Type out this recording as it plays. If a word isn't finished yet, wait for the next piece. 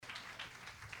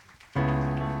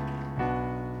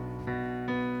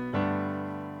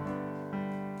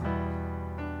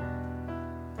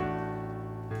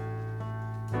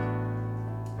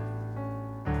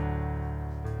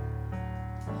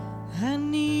I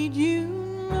need you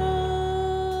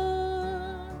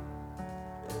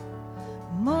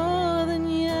more than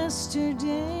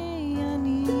yesterday. I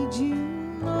need you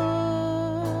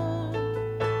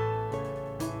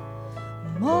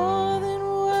more than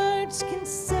words can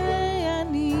say. I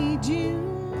need you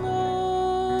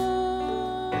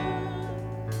more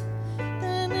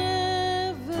than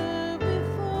ever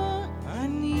before. I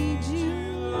need you,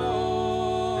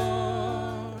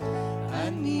 Lord.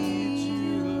 I need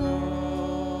you, Lord.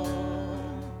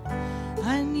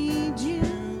 I need you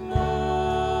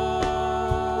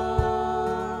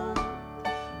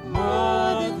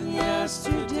more than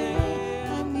yesterday.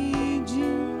 I need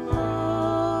you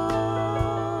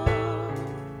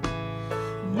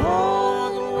more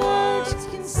than words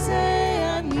can say.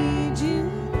 I need you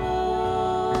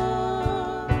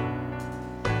more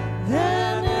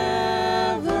than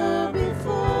ever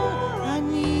before. I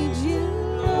need you,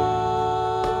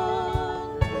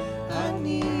 Lord. I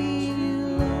need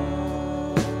you,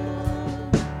 Lord.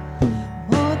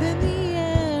 More than the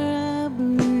air I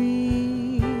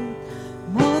breathe,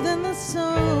 more than the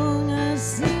song I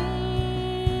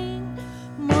sing,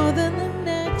 more than the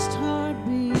next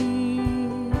heartbeat,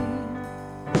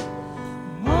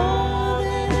 more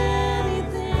than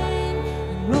anything.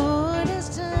 And Lord,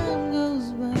 as time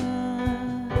goes by,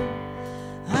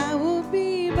 I will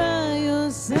be by your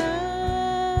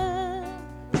side,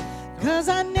 'cause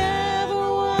I never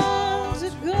want to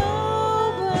go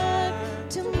back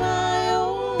to my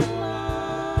old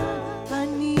life. I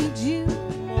need you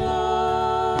more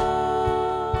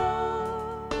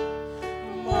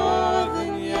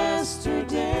than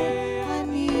yesterday. I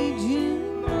need you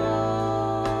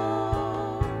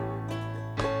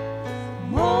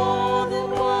more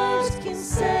than words can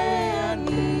say. I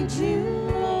need you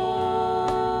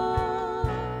more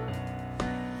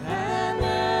than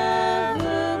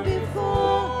ever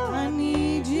before. I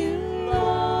need you,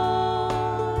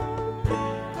 Lord.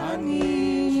 I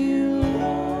need you,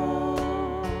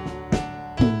 Lord.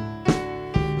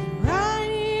 Right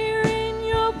here in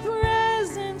your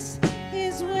presence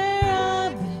is where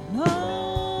I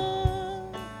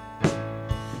belong.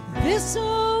 This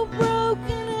old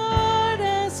broken heart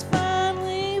has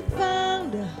finally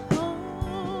found a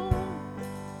home,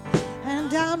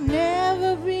 and I'll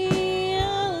never be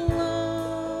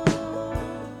alone.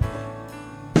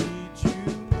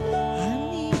 I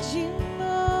need you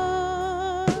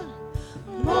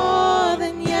more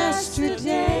than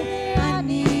yesterday. I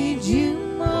need you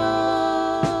more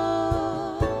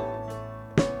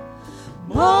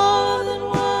than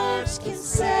words can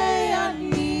say. I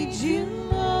need you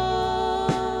more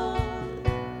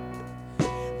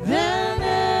than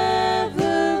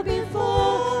ever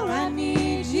before. I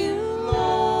need you,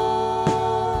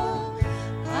 Lord.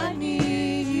 I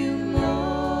need you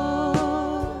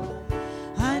more.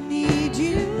 I need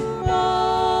you more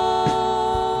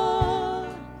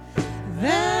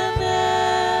than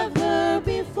ever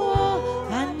before.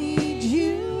 I need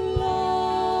you,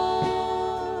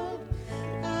 Lord.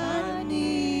 I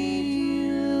need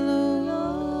you, Lord.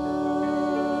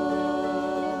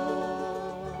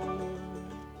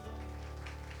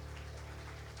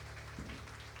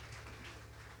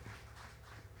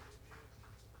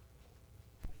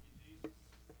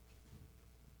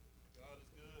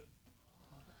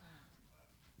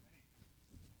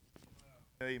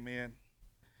 Amen.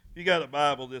 If you got a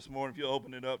Bible this morning, if you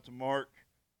open it up to Mark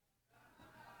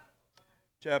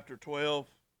chapter 12.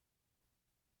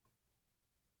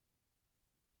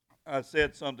 I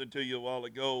said something to you a while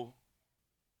ago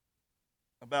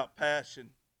about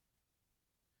passion.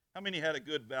 How many had a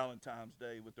good Valentine's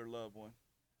Day with their loved one?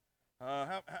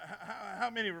 How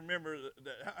many remember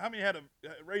that? How many had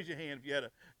raise your hand if you had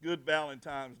a good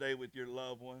Valentine's Day with your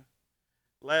loved one?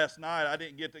 Last night I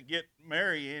didn't get to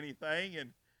marry anything,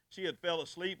 and she had fell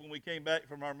asleep when we came back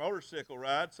from our motorcycle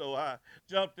ride, so I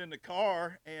jumped in the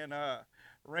car and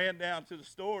ran down to the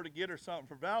store to get her something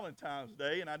for Valentine's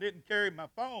Day, and I didn't carry my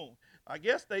phone. I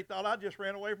guess they thought I just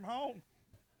ran away from home.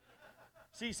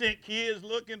 She sent kids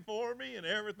looking for me and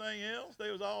everything else.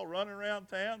 They was all running around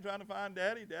town trying to find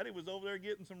Daddy. Daddy was over there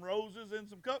getting some roses and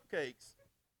some cupcakes.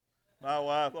 My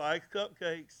wife likes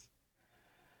cupcakes.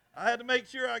 I had to make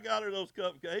sure I got her those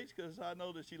cupcakes because I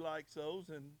know that she likes those,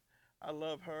 and I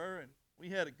love her, and we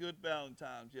had a good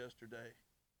Valentine's yesterday.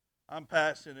 I'm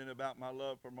passionate about my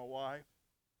love for my wife.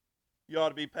 You ought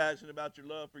to be passionate about your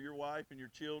love for your wife and your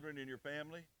children and your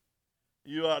family.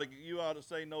 You ought to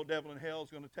say no devil in hell is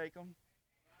going to take them.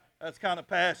 That's the kind of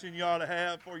passion you ought to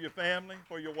have for your family,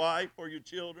 for your wife, for your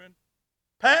children.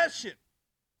 Passion.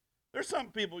 There's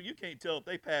some people you can't tell if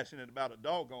they're passionate about a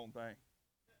doggone thing.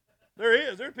 There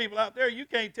is. There's people out there you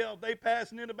can't tell if they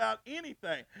passionate about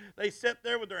anything. They sit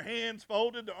there with their hands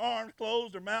folded, their arms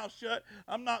closed, their mouth shut.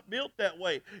 I'm not built that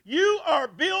way. You are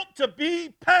built to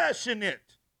be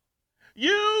passionate.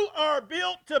 You are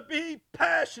built to be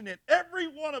passionate. Every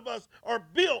one of us are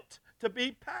built to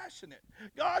be passionate.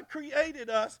 God created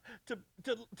us to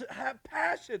have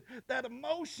passion, that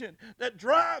emotion that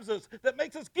drives us, that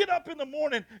makes us get up in the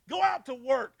morning, go out to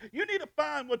work. You need to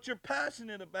find what you're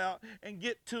passionate about and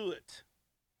get to it.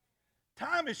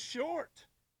 Time is short.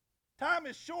 Time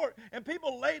is short, and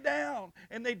people lay down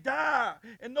and they die,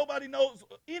 and nobody knows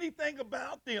anything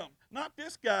about them. Not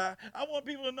this guy. I want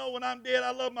people to know when I'm dead,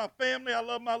 I love my family, I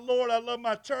love my Lord, I love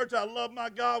my church, I love my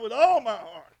God with all my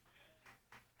heart.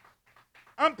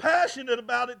 I'm passionate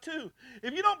about it too.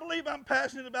 If you don't believe I'm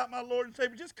passionate about my Lord and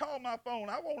Savior, just call my phone.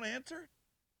 I won't answer.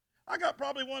 I got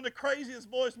probably one of the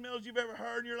craziest voicemails you've ever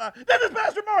heard in your life. This is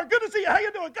Pastor Mark. Good to see you. How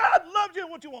you doing? God loves you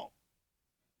and what you want.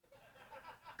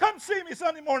 Come see me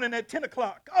Sunday morning at 10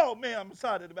 o'clock. Oh, man, I'm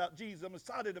excited about Jesus. I'm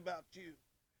excited about you.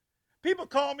 People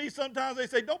call me sometimes. They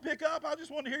say, don't pick up. I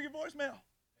just want to hear your voicemail.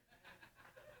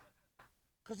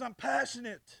 Because I'm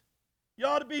passionate. You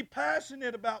ought to be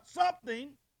passionate about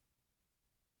something.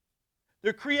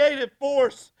 The creative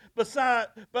force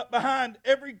behind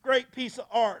every great piece of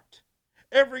art,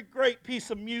 every great piece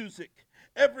of music,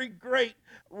 every great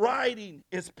writing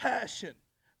is passion.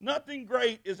 Nothing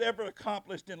great is ever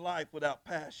accomplished in life without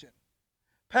passion.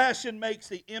 Passion makes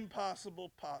the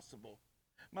impossible possible.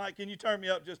 Mike, can you turn me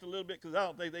up just a little bit because I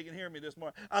don't think they can hear me this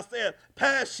morning. I said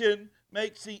passion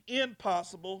makes the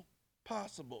impossible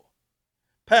possible.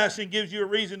 Passion gives you a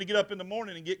reason to get up in the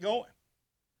morning and get going.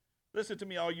 Listen to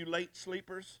me, all you late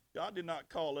sleepers. God did not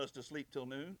call us to sleep till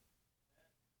noon.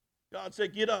 God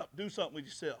said, get up, do something with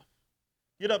yourself.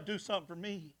 Get up, do something for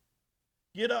me.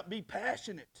 Get up, be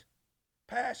passionate.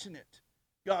 Passionate.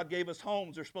 God gave us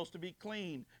homes. They're supposed to be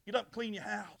clean. Get up, clean your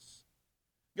house.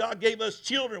 God gave us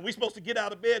children. We're supposed to get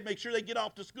out of bed, make sure they get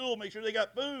off to school, make sure they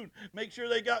got food, make sure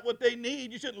they got what they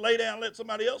need. You shouldn't lay down and let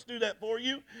somebody else do that for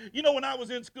you. You know, when I was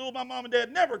in school, my mom and dad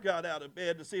never got out of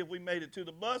bed to see if we made it to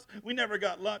the bus. We never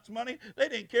got lunch money. They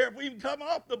didn't care if we even come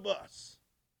off the bus.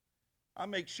 I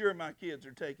make sure my kids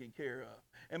are taken care of.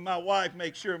 And my wife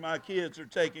makes sure my kids are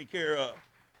taken care of.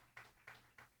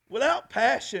 Without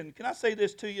passion, can I say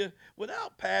this to you?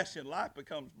 Without passion, life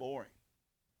becomes boring.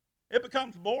 It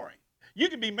becomes boring. You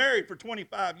can be married for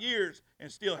 25 years and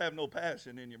still have no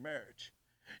passion in your marriage.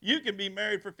 You can be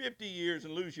married for 50 years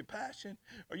and lose your passion.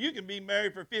 Or you can be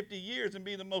married for 50 years and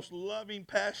be the most loving,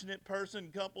 passionate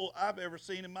couple I've ever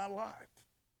seen in my life.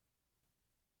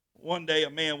 One day a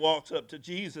man walks up to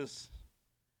Jesus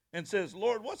and says,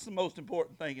 Lord, what's the most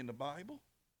important thing in the Bible?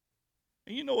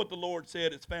 And you know what the Lord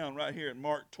said? It's found right here in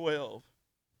Mark 12,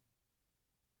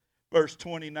 verse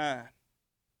 29.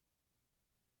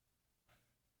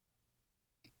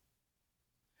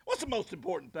 What's the most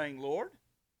important thing, Lord?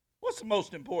 What's the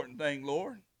most important thing,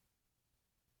 Lord?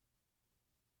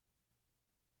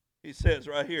 He says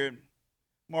right here in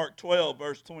Mark 12,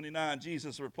 verse 29,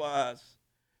 Jesus replies,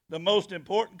 the most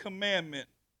important commandment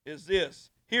is this,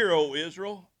 Hear, O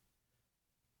Israel,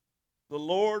 the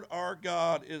Lord our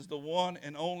God is the one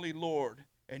and only Lord,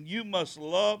 and you must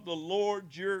love the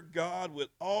Lord your God with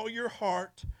all your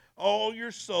heart, all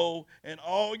your soul, and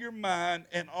all your mind,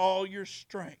 and all your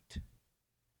strength.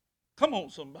 Come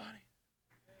on, somebody.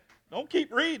 Don't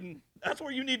keep reading. That's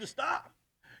where you need to stop.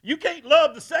 You can't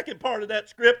love the second part of that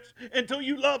script until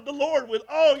you love the Lord with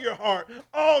all your heart,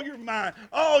 all your mind,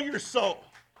 all your soul.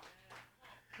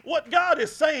 What God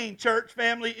is saying, church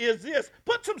family, is this.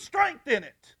 Put some strength in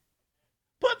it.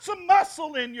 Put some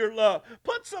muscle in your love.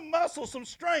 Put some muscle, some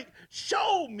strength.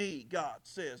 Show me, God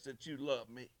says, that you love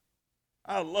me.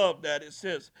 I love that. It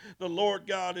says, the Lord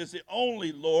God is the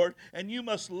only Lord, and you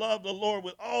must love the Lord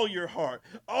with all your heart,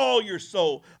 all your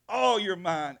soul, all your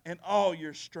mind, and all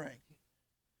your strength.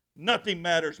 Nothing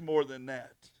matters more than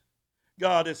that.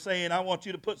 God is saying, I want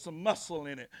you to put some muscle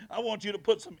in it. I want you to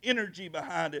put some energy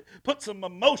behind it. Put some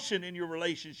emotion in your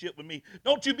relationship with me.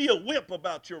 Don't you be a wimp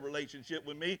about your relationship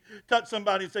with me. Touch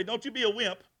somebody and say, don't you be a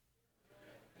wimp.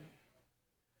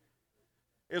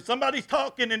 If somebody's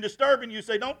talking and disturbing you,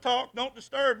 say, don't talk, don't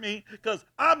disturb me, because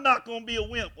I'm not going to be a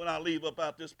wimp when I leave up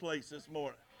out this place this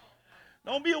morning.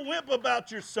 Don't be a wimp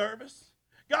about your service.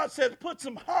 God says, put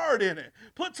some heart in it.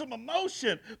 Put some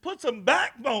emotion. Put some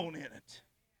backbone in it.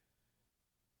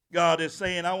 God is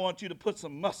saying, I want you to put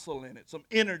some muscle in it, some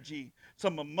energy,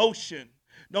 some emotion.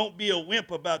 Don't be a wimp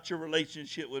about your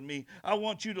relationship with me. I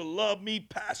want you to love me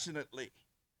passionately.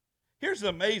 Here's the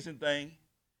amazing thing.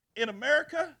 In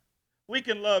America, we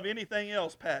can love anything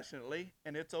else passionately,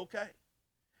 and it's okay.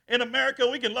 In America,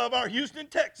 we can love our Houston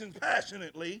Texans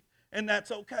passionately, and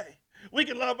that's okay. We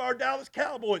can love our Dallas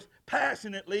Cowboys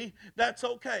passionately. That's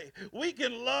okay. We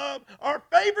can love our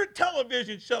favorite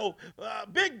television show,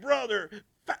 Big Brother,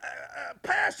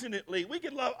 passionately. We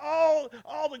can love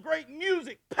all the great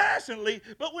music passionately.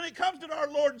 But when it comes to our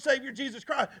Lord and Savior Jesus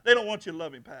Christ, they don't want you to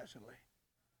love him passionately.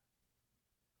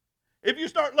 If you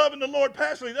start loving the Lord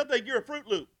passionately, they'll think you're a Fruit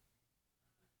Loop.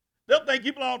 They'll think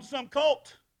you belong to some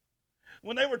cult.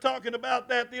 When they were talking about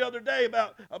that the other day,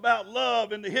 about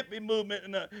love and the hippie movement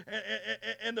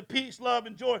and the peace, love,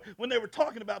 and joy, when they were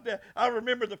talking about that, I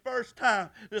remember the first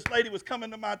time this lady was coming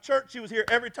to my church. She was here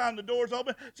every time the doors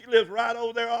open. She lives right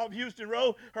over there off Houston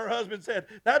Road. Her husband said,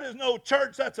 "That is no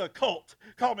church, that's a cult.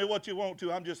 Call me what you want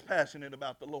to. I'm just passionate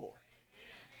about the Lord."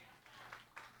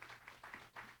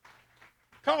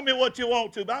 Call me what you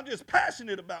want to, but I'm just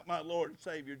passionate about my Lord and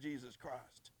Savior, Jesus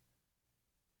Christ.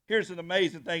 Here's an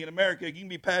amazing thing in America. You can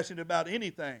be passionate about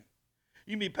anything.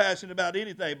 You can be passionate about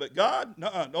anything, but God,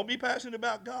 don't be passionate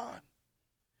about God.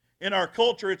 In our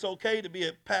culture, it's okay to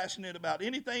be passionate about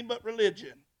anything but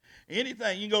religion.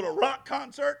 Anything. You can go to a rock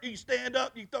concert, you can stand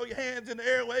up, you can throw your hands in the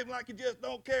air, waving like you just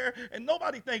don't care, and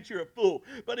nobody thinks you're a fool.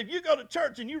 But if you go to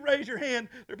church and you raise your hand,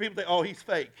 there are people that think, "Oh, he's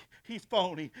fake, he's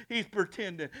phony, he's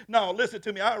pretending." No, listen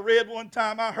to me. I read one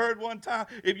time, I heard one time,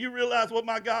 if you realize what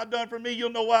my God done for me, you'll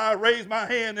know why I raise my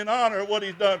hand in honor of what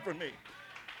he's done for me.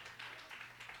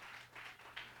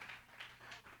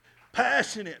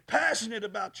 Passionate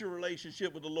about your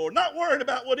relationship with the Lord. Not worried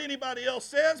about what anybody else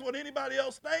says, what anybody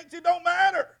else thinks. It don't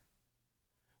matter.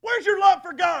 Where's your love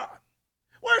for God?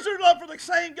 Where's your love for the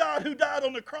same God who died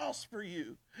on the cross for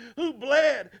you? Who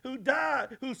bled, who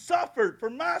died, who suffered for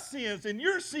my sins and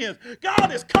your sins?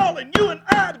 God is calling you and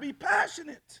I to be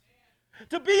passionate,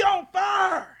 to be on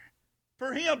fire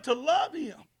for him, to love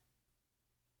him.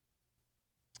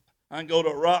 I can go to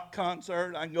a rock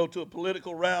concert. I can go to a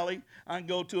political rally. I can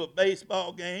go to a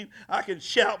baseball game. I can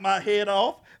shout my head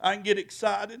off. I can get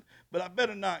excited, but I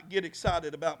better not get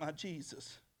excited about my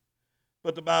Jesus.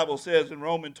 But the Bible says in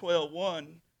Romans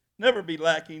 12:1, never be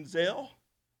lacking zeal,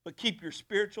 but keep your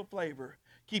spiritual flavor.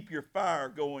 Keep your fire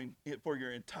going for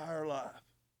your entire life.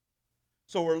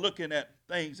 So we're looking at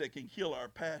things that can kill our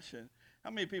passion.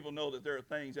 How many people know that there are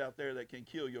things out there that can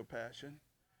kill your passion?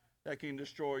 That can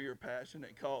destroy your passion,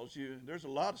 that cause you. There's a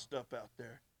lot of stuff out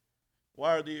there.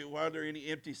 Why are there any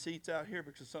empty seats out here?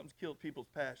 Because something's killed people's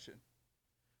passion.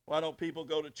 Why don't people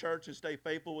go to church and stay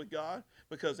faithful with God?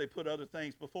 Because they put other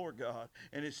things before God,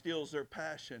 and it steals their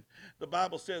passion. The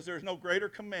Bible says there's no greater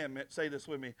commandment, say this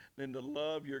with me, than to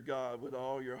love your God with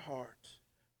all your heart,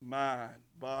 mind,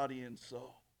 body, and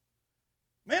soul.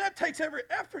 Man, that takes every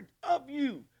effort of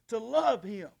you to love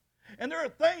him. And there are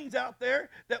things out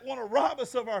there that want to rob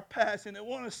us of our passion, that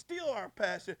want to steal our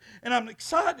passion. And I'm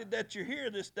excited that you're here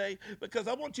this day because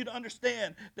I want you to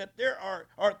understand that there are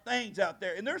things out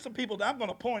there. And there's some people that I'm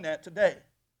going to point at today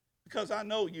because I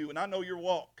know you and I know your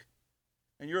walk.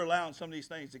 And you're allowing some of these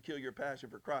things to kill your passion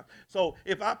for Christ. So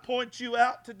if I point you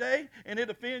out today and it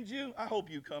offends you, I hope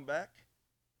you come back.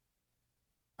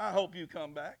 I hope you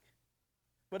come back.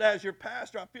 But as your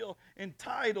pastor, I feel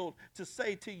entitled to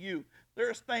say to you,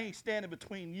 there's things standing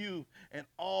between you and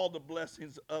all the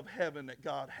blessings of heaven that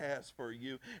God has for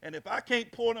you. And if I can't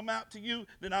point them out to you,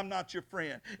 then I'm not your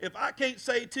friend. If I can't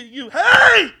say to you,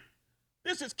 hey,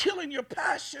 this is killing your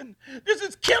passion. This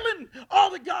is killing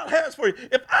all that God has for you.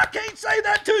 If I can't say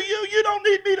that to you, you don't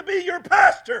need me to be your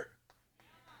pastor.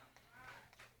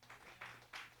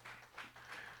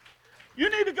 You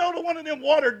need to go to one of them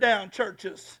watered down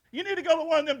churches. You need to go to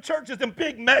one of them churches, them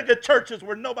big mega churches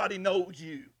where nobody knows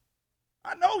you.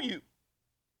 I know you.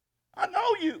 I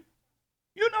know you.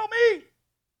 You know me.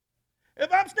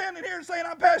 If I'm standing here saying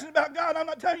I'm passionate about God, I'm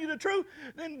not telling you the truth,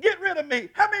 then get rid of me.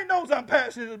 How many knows I'm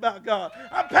passionate about God?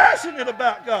 I'm passionate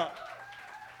about God.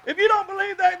 If you don't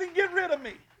believe that, then get rid of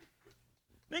me.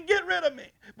 Then get rid of me.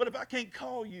 But if I can't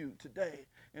call you today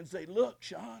and say, look,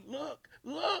 Sean, look,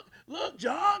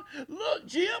 John, look,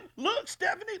 Jim, look,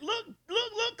 Stephanie,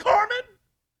 look, Carmen.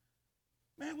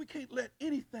 Man, we can't let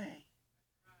anything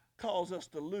cause us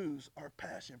to lose our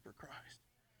passion for Christ.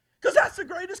 Because that's the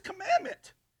greatest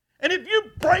commandment. And if you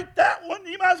break that one,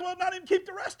 you might as well not even keep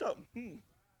the rest of them.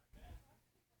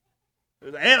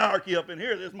 There's anarchy up in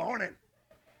here this morning.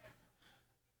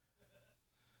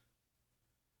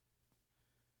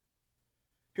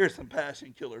 Here's some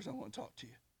passion killers I want to talk to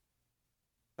you.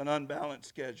 An unbalanced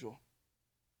schedule.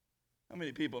 How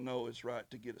many people know it's right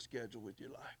to get a schedule with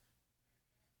your life?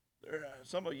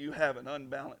 Some of you have an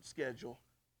unbalanced schedule.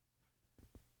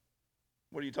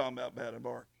 What are you talking about, Bad and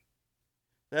Bark?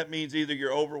 That means either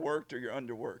you're overworked or you're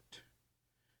underworked.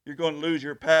 You're going to lose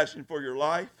your passion for your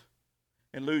life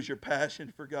and lose your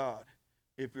passion for God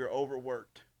if you're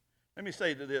overworked. Let me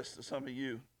say this to some of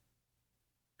you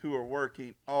who are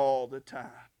working all the time,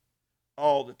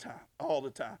 all the time, all the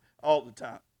time, all the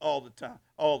time, all the time,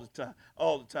 all the time,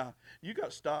 all the time. You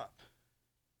got to stop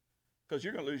because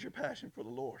you're going to lose your passion for the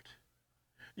Lord.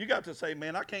 You got to say,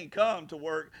 man, I can't come to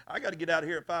work. I got to get out of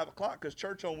here at 5 o'clock because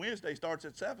church on Wednesday starts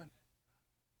at 7.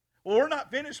 Well, we're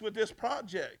not finished with this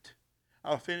project.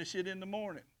 I'll finish it in the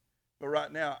morning. But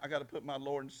right now, I got to put my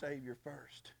Lord and Savior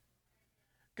first.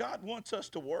 God wants us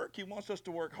to work. He wants us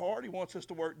to work hard. He wants us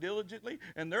to work diligently.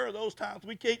 And there are those times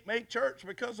we can't make church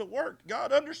because of work.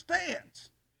 God understands.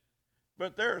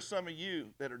 But there are some of you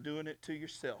that are doing it to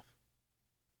yourself.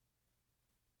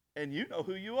 And you know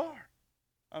who you are.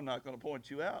 I'm not going to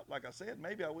point you out. Like I said,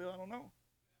 maybe I will. I don't know.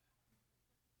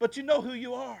 But you know who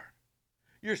you are.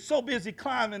 You're so busy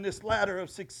climbing this ladder of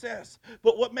success.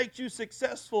 But what makes you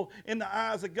successful in the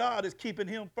eyes of God is keeping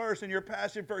Him first and your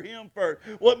passion for Him first.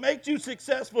 What makes you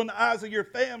successful in the eyes of your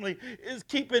family is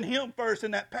keeping Him first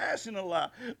and that passion alive.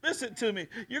 Listen to me.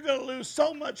 You're going to lose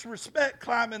so much respect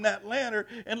climbing that ladder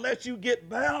unless you get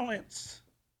balance.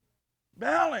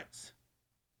 Balance.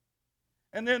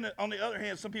 And then on the other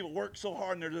hand, some people work so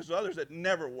hard and there's others that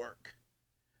never work.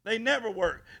 They never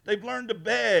work. They've learned to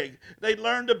beg. They've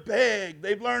learned to beg.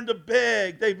 They've learned to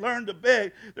beg. They've learned to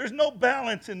beg. There's no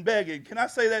balance in begging. Can I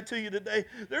say that to you today?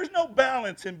 There's no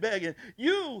balance in begging.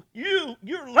 You're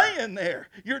laying there.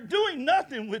 You're doing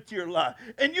nothing with your life.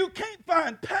 And you can't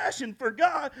find passion for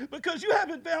God because you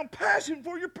haven't found passion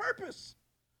for your purpose.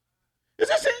 Is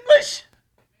this English?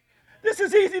 This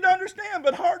is easy to understand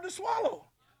but hard to swallow.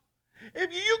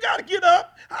 If you got to get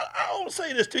up, I want to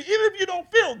say this to you. Even if you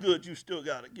don't feel good, you still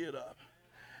got to get up.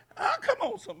 Come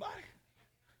on, somebody.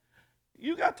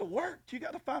 You got to work. You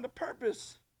got to find a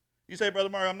purpose. You say, Brother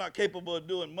Mario, I'm not capable of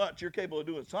doing much. You're capable of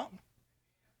doing something.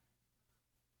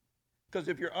 Because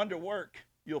if you're underworked,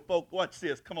 watch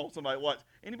this. Come on, somebody, watch.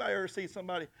 Anybody ever see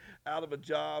somebody out of a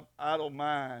job? Idle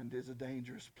mind is a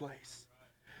dangerous place.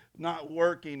 Not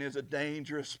working is a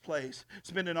dangerous place.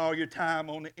 Spending all your time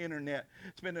on the internet.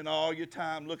 Spending all your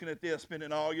time looking at this.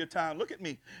 Spending all your time. Look at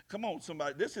me. Come on,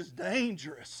 somebody. This is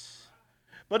dangerous.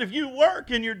 But if you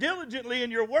work and you're diligently in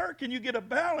your work and you get a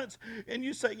balance and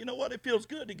you say, you know what, it feels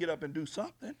good to get up and do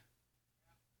something.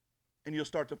 And you'll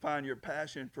start to find your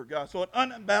passion for God. So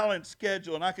an unbalanced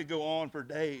schedule, and I could go on for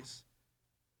days.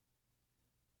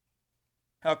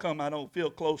 How come I don't feel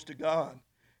close to God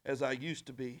as I used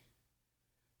to be?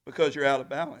 Because you're out of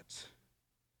balance.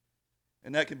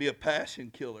 And that can be a passion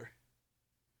killer.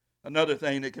 Another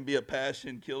thing that can be a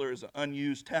passion killer is an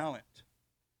unused talent.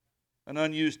 An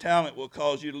unused talent will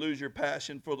cause you to lose your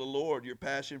passion for the Lord, your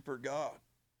passion for God.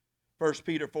 1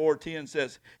 Peter 4:10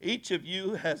 says, each of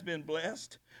you has been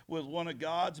blessed with one of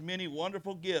God's many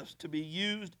wonderful gifts to be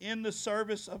used in the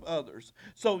service of others.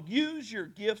 So use your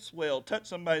gifts well. Touch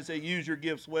somebody and say, use your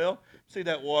gifts well. See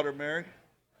that water, Mary?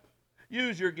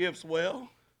 Use your gifts well.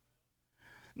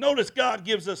 Notice God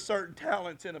gives us certain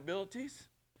talents and abilities.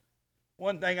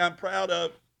 One thing I'm proud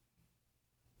of,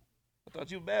 I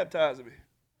thought you were baptizing me.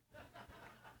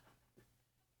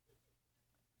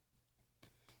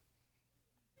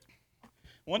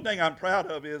 One thing I'm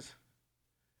proud of is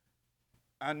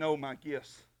I know my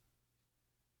gifts.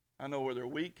 I know where they're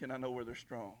weak and I know where they're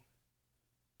strong.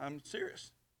 I'm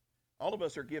serious. All of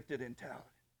us are gifted in talent.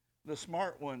 The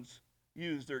smart ones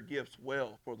use their gifts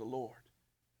well for the Lord.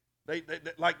 They,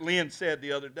 like Lynn said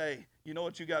the other day, you know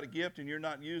what, you got a gift and you're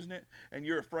not using it and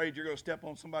you're afraid you're going to step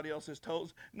on somebody else's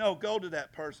toes? No, go to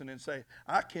that person and say,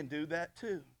 I can do that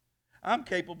too. I'm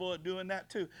capable of doing that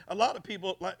too. A lot of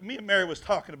people, like me and Mary was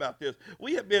talking about this,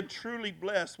 we have been truly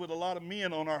blessed with a lot of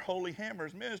men on our Holy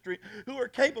Hammers ministry who are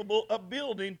capable of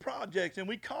building projects, and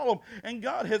we call them, and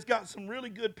God has got some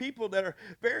really good people that are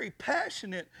very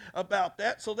passionate about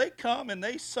that, so they come and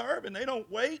they serve and they don't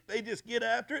wait, they just get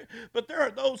after it. But there are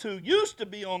those who used to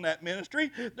be on that ministry,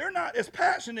 they're not as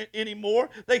passionate anymore.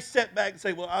 They sit back and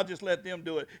say, well, I'll just let them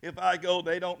do it. If I go,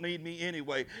 they don't need me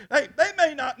anyway. Hey, they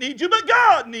may not need you, but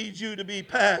God needs you to be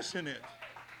passionate.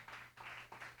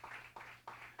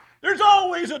 There's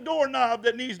always a doorknob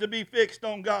that needs to be fixed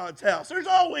on God's house. There's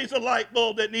always a light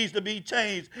bulb that needs to be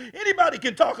changed. Anybody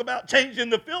can talk about changing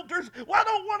the filters. Why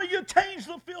don't one of you change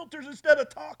the filters instead of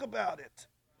talk about it?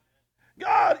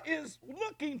 God is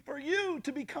looking for you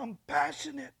to become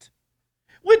passionate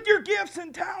with your gifts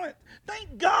and talent.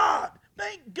 Thank God.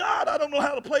 Thank God I don't know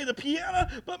how to play the piano,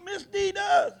 but Miss D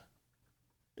does.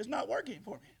 It's not working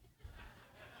for me.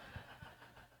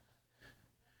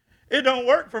 It don't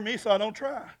work for me, so I don't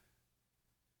try.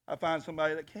 I find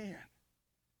somebody that can.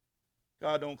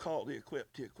 God don't call the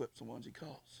equipped. He equips the ones he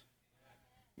calls.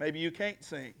 Maybe you can't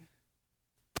sing,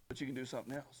 but you can do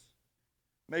something else.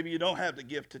 Maybe you don't have the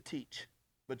gift to teach,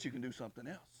 but you can do something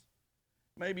else.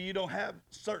 Maybe you don't have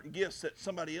certain gifts that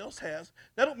somebody else has.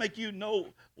 That don't make you no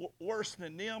worse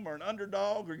than them or an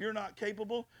underdog or you're not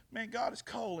capable. Man, God is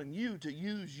calling you to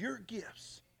use your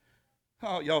gifts.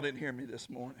 Oh, y'all didn't hear me this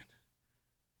morning.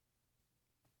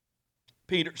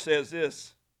 Peter says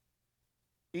this,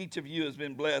 each of you has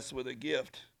been blessed with a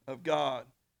gift of God.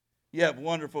 You have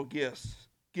wonderful gifts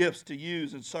to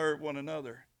use and serve one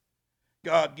another.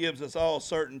 God gives us all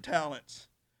certain talents,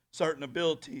 certain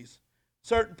abilities,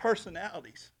 certain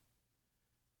personalities.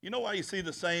 You know why you see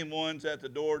the same ones at the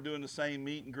door doing the same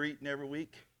meet and greeting every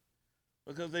week?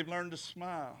 Because they've learned to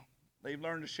smile. They've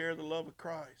learned to share the love of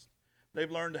Christ.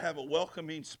 They've learned to have a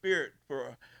welcoming spirit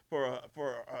for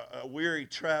a weary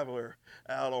traveler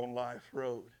out on life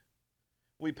road.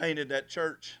 We painted that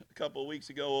church a couple of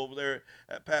weeks ago over there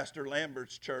at Pastor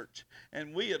Lambert's church.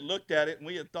 And we had looked at it and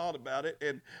we had thought about it.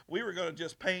 And we were going to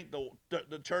just paint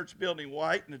the church building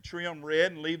white and the trim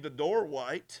red and leave the door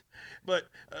white. But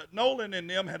Nolan and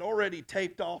them had already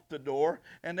taped off the door.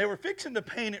 And they were fixing to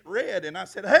paint it red. And I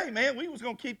said, hey, man, we was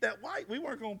going to keep that white. We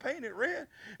weren't going to paint it red.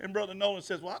 And Brother Nolan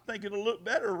says, well, I think it'll look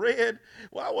better red.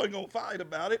 Well, I wasn't going to fight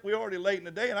about it. We already late in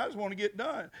the day and I just want to get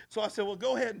done. So I said, well,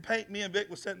 go ahead and paint. Me and Vic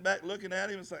was sitting back looking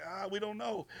at him and say, we don't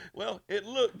know. Well, it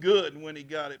looked good when he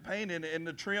got it painted and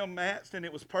the trim matched and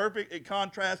it was perfect. It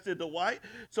contrasted the white.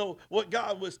 So what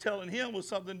God was telling him was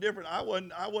something different. I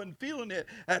wasn't feeling it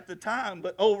at the time,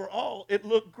 but overall it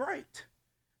looked great.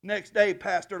 Next day,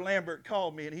 Pastor Lambert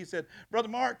called me and he said, Brother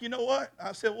Mark, you know what?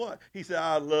 I said, what? He said,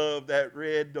 I love that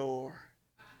red door.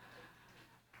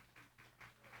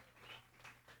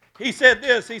 He said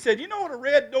this, he said, you know what a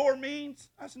red door means?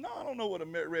 I said, no, I don't know what a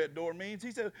red door means. He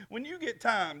said, when you get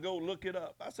time, go look it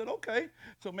up. I said, okay.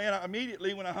 So, man,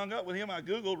 immediately when I hung up with him, I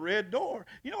Googled red door.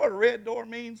 You know what a red door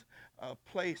means? A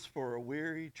place for a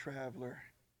weary traveler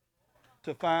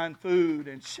to find food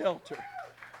and shelter.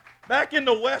 Back in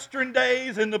the Western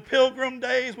days, in the Pilgrim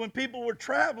days, when people were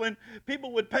traveling,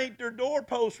 people would paint their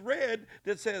doorpost red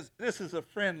that says, this is a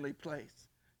friendly place.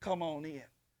 Come on in.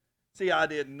 See, I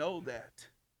didn't know that.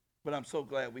 But I'm so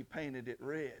glad we painted it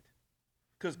red.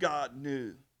 Because God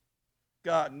knew.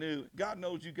 God knew. God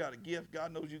knows you got a gift.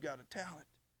 God knows you got a talent.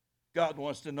 God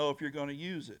wants to know if you're going to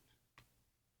use it.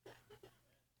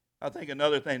 I think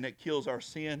another thing that kills our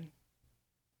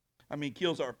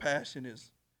passion is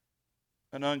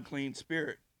an unclean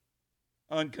spirit.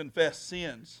 Unconfessed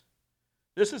sins.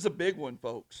 This is a big one,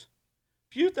 folks.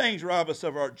 Few things rob us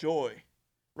of our joy,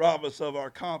 rob us of our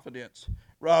confidence,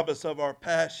 rob us of our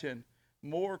passion,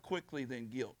 more quickly than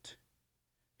guilt.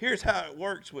 Here's how it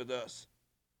works with us.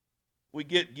 We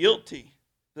get guilty.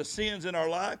 The sins in our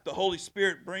life, the Holy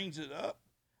Spirit brings it up.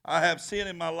 I have sin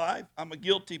in my life. I'm a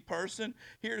guilty person.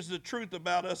 Here's the truth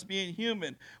about us being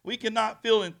human. We cannot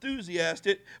feel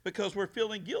enthusiastic because we're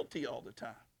feeling guilty all the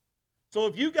time. So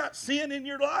if you got sin in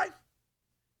your life,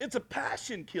 it's a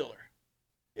passion killer.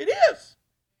 It is.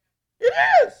 It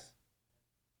is.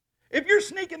 If you're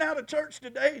sneaking out of church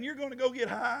today and you're going to go get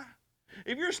high,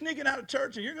 if you're sneaking out of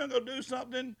church and you're going to go do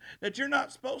something that you're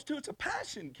not supposed to, it's a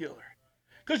passion killer.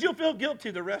 Because you'll feel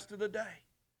guilty the rest of the day.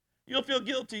 You'll feel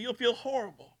guilty. You'll feel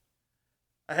horrible.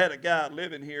 I had a guy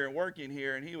living here and working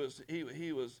here, and he was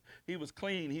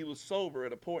clean. He was sober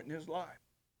at a point in his life.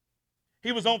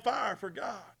 He was on fire for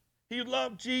God. He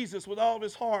loved Jesus with all of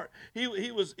his heart.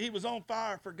 He was on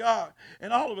fire for God.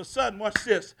 And all of a sudden, watch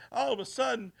this, all of a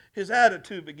sudden his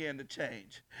attitude began to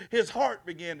change. His heart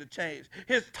began to change.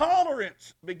 His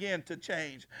tolerance began to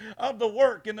change of the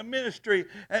work and the ministry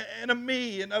and of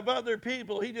me and of other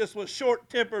people. He just was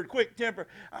short-tempered, quick-tempered.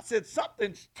 I said,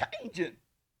 something's changing.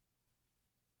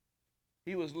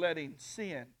 He was letting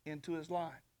sin into his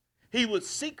life. He was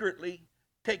secretly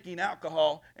taking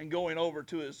alcohol and going over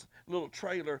to his little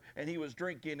trailer, and he was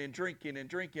drinking and drinking and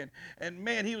drinking. And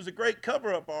man, he was a great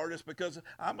cover-up artist, because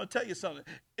I'm going to tell you something.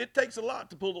 It takes a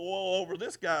lot to pull the wool over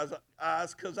this guy's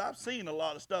eyes, because I've seen a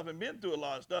lot of stuff and been through a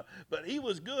lot of stuff, but he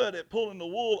was good at pulling the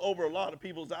wool over a lot of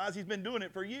people's eyes. He's been doing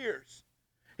it for years.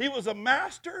 He was a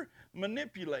master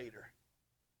manipulator.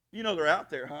 You know they're out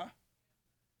there, huh?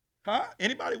 Huh?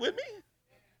 Anybody with me?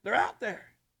 They're out there.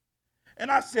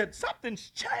 And I said, something's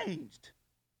changed.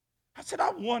 I said,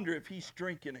 I wonder if he's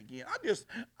drinking again. I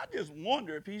just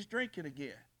wonder if he's drinking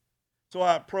again. So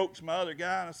I approached my other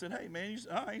guy and I said, hey, man,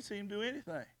 I ain't seen him do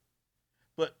anything.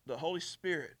 But the Holy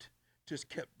Spirit just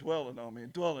kept dwelling on me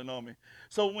and dwelling on me.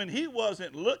 So when he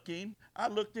wasn't looking, I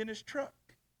looked in his truck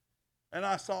and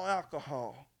I saw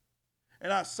alcohol.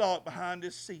 And I saw it behind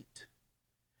his seat.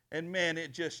 And man,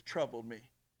 it just troubled me.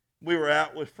 We were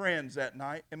out with friends that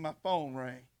night, and my phone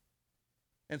rang.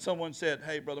 And someone said,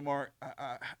 hey, Brother Mark,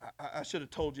 I should have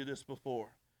told you this before,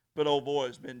 but old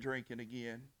boy's been drinking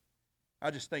again.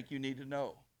 I just think you need to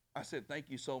know. I said, thank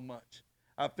you so much.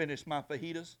 I finished my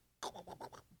fajitas.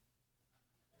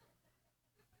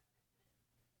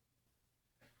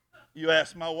 You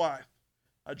ask my wife.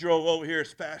 I drove over here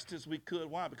as fast as we could.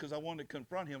 Why? Because I wanted to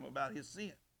confront him about his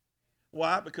sin.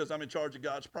 Why? Because I'm in charge of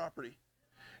God's property.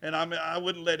 And I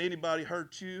wouldn't let anybody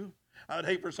hurt you. I'd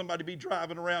hate for somebody to be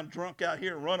driving around drunk out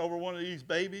here and run over one of these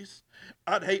babies.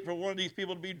 I'd hate for one of these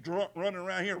people to be drunk running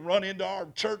around here and run into our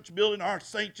church building, our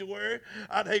sanctuary.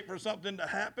 I'd hate for something to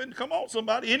happen. Come on,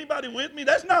 somebody. Anybody with me?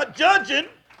 That's not judging.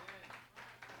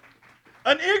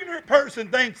 An ignorant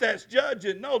person thinks that's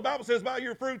judging. No, the Bible says, by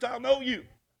your fruits I'll know you.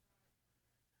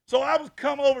 So I was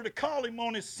come over to call him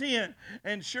on his sin,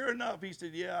 and sure enough, he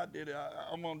said, yeah, I did it.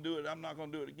 I'm going to do it. I'm not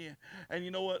going to do it again. And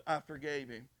you know what? I forgave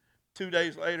him. 2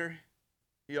 days later,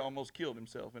 he almost killed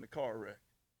himself in a car wreck,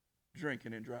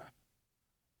 drinking and driving.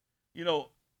 You know,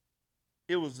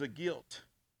 it was the guilt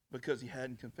because he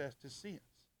hadn't confessed his sins.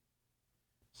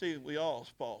 See, we all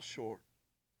fall short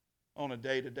on a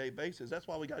day-to-day basis. That's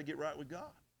why we got to get right with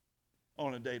God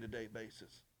on a day-to-day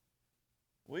basis.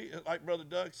 We, like Brother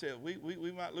Doug said,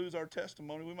 we might lose our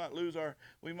testimony. We might lose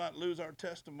our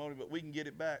testimony, but we can get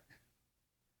it back.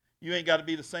 You ain't got to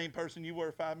be the same person you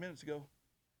were 5 minutes ago.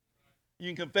 You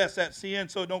can confess that sin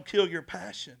so it don't kill your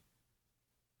passion.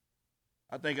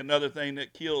 I think another thing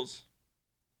that kills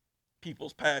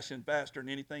people's passion faster than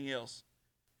anything else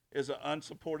is an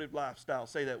unsupportive lifestyle.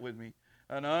 Say that with me.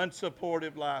 An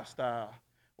unsupportive lifestyle.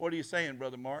 What are you saying,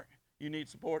 Brother Mark? You need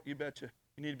support? You betcha.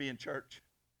 You need to be in church.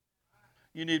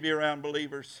 You need to be around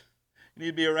believers. You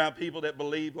need to be around people that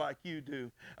believe like you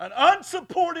do. An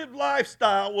unsupportive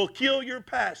lifestyle will kill your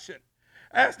passion.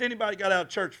 Ask anybody got out of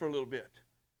church for a little bit.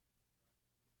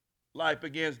 Life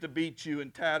begins to beat you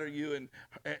and tatter you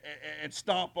and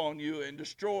stomp on you and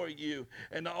destroy you.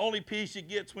 And the only peace you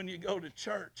get's when you go to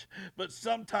church. But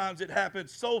sometimes it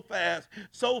happens so fast,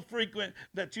 so frequent,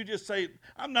 that you just say,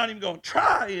 I'm not even going to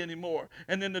try anymore.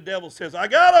 And then the devil says, I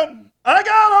got them. I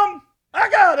got them. I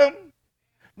got them.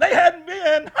 They hadn't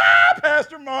been. Hi,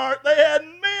 Pastor Mark. They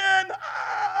hadn't been.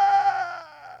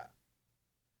 Hi.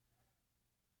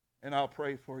 And I'll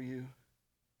pray for you.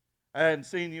 I hadn't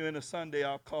seen you in a Sunday.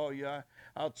 I'll call you.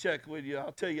 I'll check with you.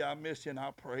 I'll tell you I miss you, and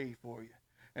I'll pray for you.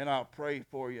 And I'll pray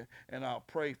for you. And I'll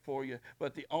pray for you.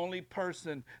 But the only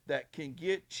person that can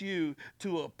get you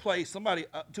to a place,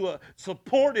 to a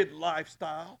supported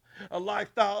lifestyle, a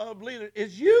lifestyle of leader,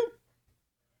 is you.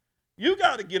 You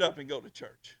got to get up and go to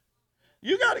church.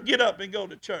 You got to get up and go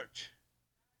to church.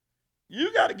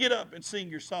 You got to get up and sing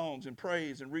your songs and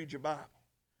praise and read your Bible.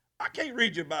 I can't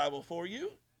read your Bible for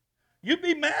you. You'd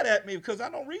be mad at me because I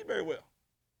don't read very well.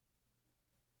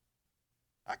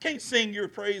 I can't sing your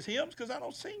praise hymns because I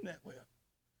don't sing that well.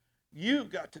 You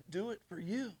got to do it for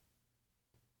you.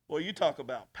 Well, you talk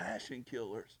about passion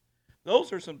killers.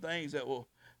 Those are some things that will,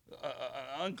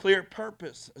 unclear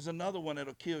purpose is another one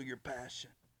that'll kill your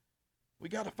passion. We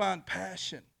got to find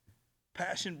passion.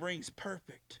 Passion brings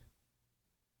perfect.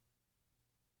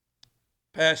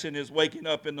 Passion is waking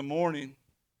up in the morning,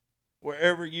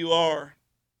 wherever you are,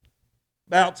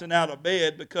 bouncing out of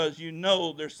bed because you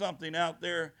know there's something out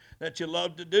there that you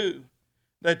love to do,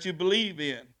 that you believe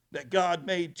in, that God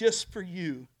made just for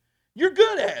you. You're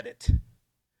good at it.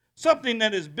 Something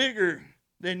that is bigger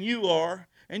than you are,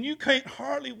 and you can't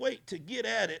hardly wait to get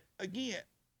at it again.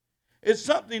 It's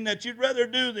something that you'd rather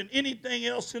do than anything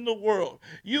else in the world.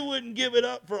 You wouldn't give it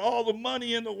up for all the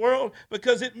money in the world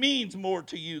because it means more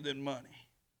to you than money.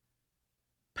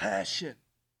 Passion.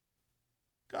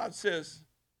 God says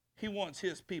he wants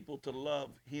his people to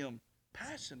love him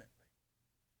passionately.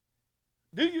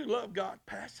 Do you love God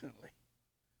passionately?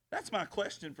 That's my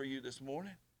question for you this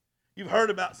morning. You've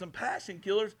heard about some passion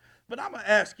killers, but I'm going to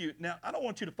ask you. Now, I don't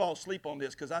want you to fall asleep on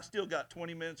this because I still got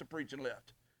 20 minutes of preaching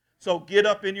left. So get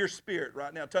up in your spirit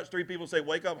right now. Touch 3 people and say,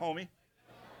 wake up, homie.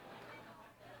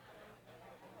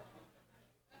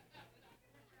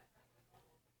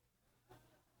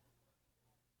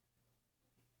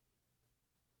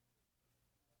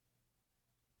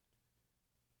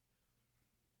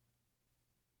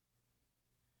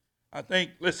 I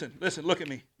think, listen, look at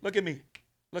me.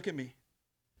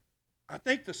 I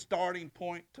think the starting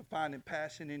point to finding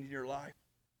passion in your life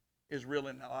is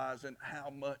realizing how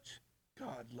much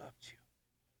God loves you.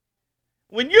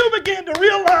 When you begin to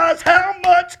realize how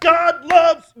much God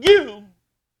loves you,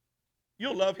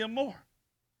 you'll love him more.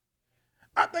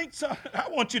 I think so. I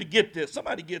want you to get this.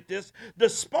 Somebody get this. The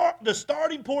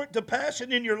starting point to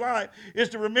passion in your life is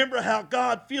to remember how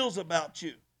God feels about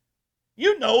you.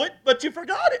 You know it, but you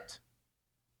forgot it.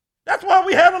 That's why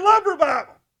we have a love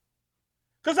revival.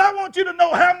 Because I want you to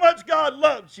know how much God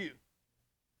loves you.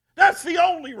 That's the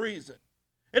only reason.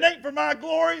 It ain't for my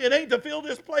glory. It ain't to fill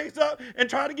this place up and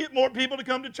try to get more people to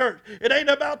come to church. It ain't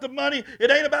about the money. It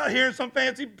ain't about hearing some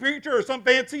fancy preacher or some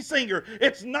fancy singer.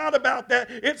 It's not about that.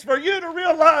 It's for you to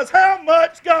realize how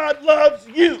much God loves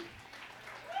you.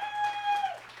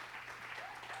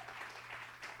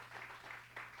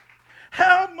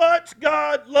 How much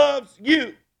God loves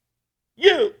you.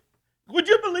 You. Would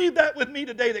you believe that with me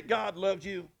today, that God loves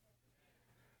you?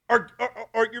 Or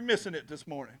you're missing it this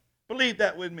morning. Believe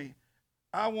that with me.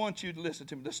 I want you to listen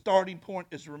to me. The starting point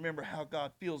is to remember how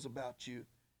God feels about you.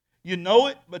 You know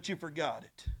it, but you forgot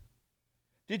it.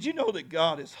 Did you know that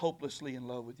God is hopelessly in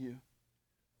love with you?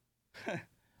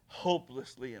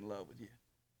 Hopelessly in love with you.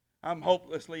 I'm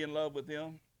hopelessly in love with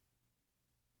Him.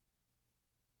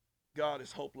 God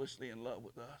is hopelessly in love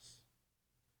with us.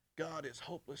 God is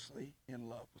hopelessly in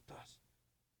love with us.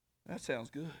 That sounds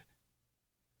good.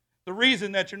 The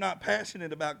reason that you're not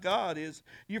passionate about God is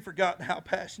you've forgotten how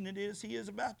passionate He is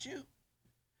about you.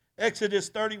 Exodus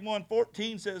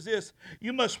 31:14 says this,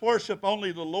 you must worship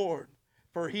only the Lord,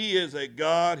 for He is a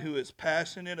God who is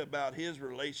passionate about His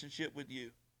relationship with you.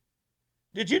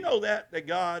 Did you know that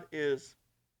God is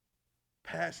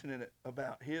passionate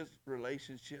about His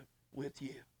relationship with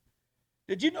you?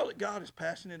 Did you know that God is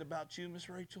passionate about you, Miss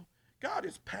Rachel? God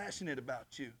is passionate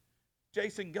about you.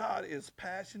 Jason, God is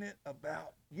passionate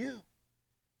about you.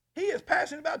 He is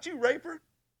passionate about you, Rayford.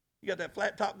 You got that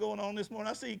flat top going on this morning.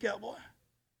 I see you, cowboy.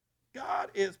 God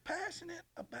is passionate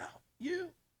about you.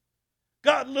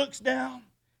 God looks down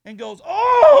and goes,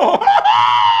 oh,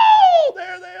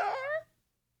 there they are.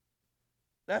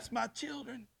 That's my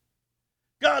children.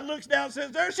 God looks down and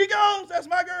says, there she goes. That's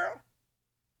my girl.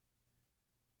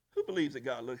 Who believes that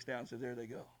God looks down and says, there they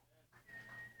go?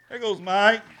 There goes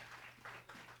Mike.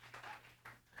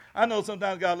 I know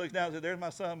sometimes God looks down and says, there's my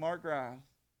son, Mark Grimes.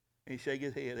 And he shakes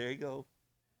his head. There you go.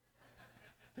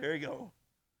 There you go.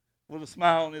 With a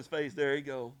smile on his face, there you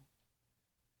go.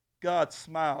 God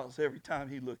smiles every time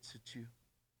He looks at you.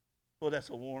 Well, that's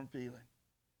a warm feeling.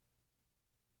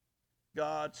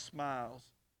 God smiles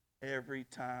every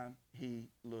time He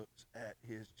looks at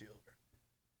His children.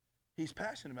 He's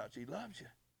passionate about you. He loves you.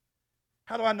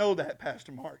 How do I know that,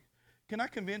 Pastor Mark? Can I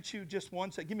convince you just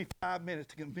one second? Give me 5 minutes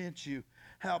to convince you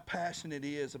how passionate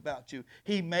He is about you.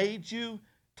 He made you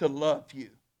to love you.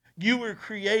 You were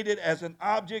created as an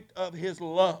object of His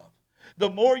love. The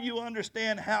more you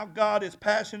understand how God is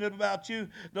passionate about you,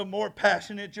 the more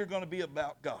passionate you're going to be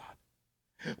about God.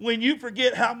 When you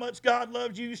forget how much God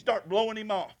loves you, you start blowing Him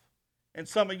off. And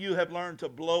some of you have learned to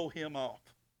blow Him off.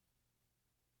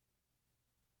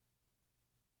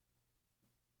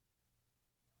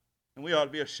 And we ought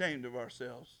to be ashamed of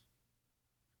ourselves.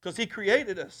 Because He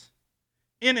created us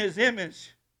in His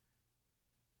image.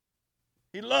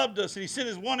 He loved us and He sent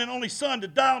His one and only Son to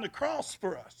die on the cross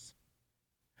for us.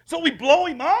 So we blow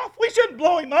Him off? We shouldn't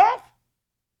blow Him off.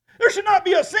 There should not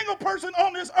be a single person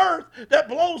on this earth that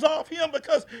blows off Him,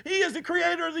 because He is the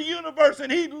creator of the universe and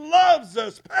He loves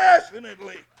us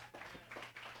passionately.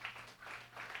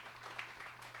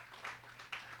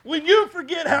 When you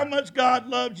forget how much God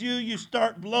loves you, you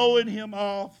start blowing Him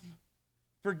off.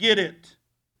 Forget it.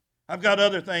 I've got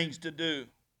other things to do.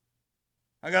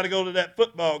 I got to go to that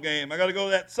football game. I got to go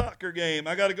to that soccer game.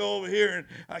 I got to go over here and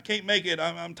I can't make it.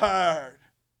 I'm tired.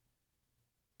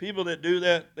 People that do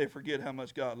that, they forget how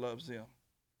much God loves them.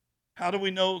 How do we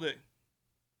know that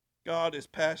God is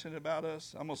passionate about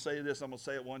us? I'm going to say this. I'm going to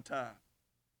say it one time.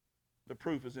 The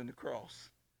proof is in the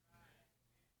cross.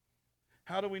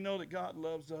 How do we know that God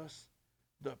loves us?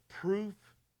 The proof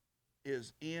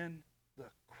is in the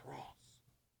cross.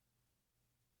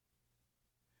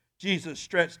 Jesus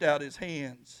stretched out His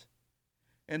hands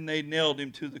and they nailed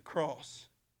Him to the cross.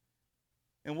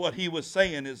 And what He was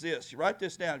saying is this. You write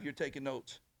this down if you're taking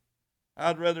notes.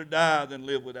 I'd rather die than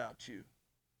live without you.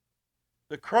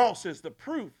 The cross is the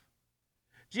proof.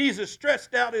 Jesus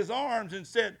stretched out His arms and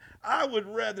said, I would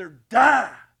rather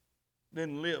die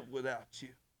than live without you.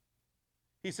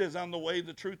 He says, I'm the way,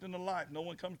 the truth, and the life. No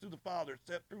one comes to the Father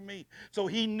except through me. So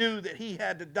He knew that He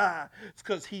had to die. It's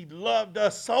because He loved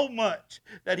us so much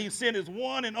that He sent His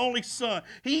one and only Son.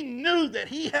 He knew that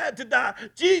He had to die.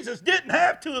 Jesus didn't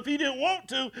have to if He didn't want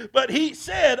to, but He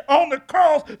said on the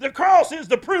cross is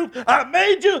the proof. I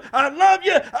made you. I love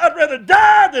you. I'd rather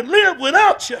die than live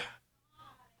without you.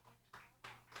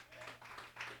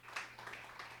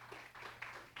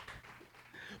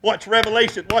 Watch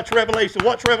Revelation. Watch Revelation.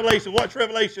 Watch Revelation. Watch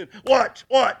Revelation. Watch.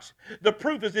 Watch. The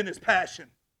proof is in his passion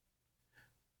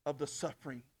of the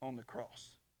suffering on the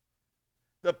cross.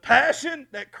 The passion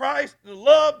that Christ, the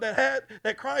love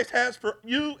that Christ has for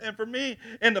you and for me,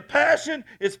 and the passion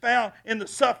is found in the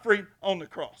suffering on the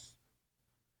cross.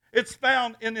 It's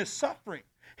found in his suffering.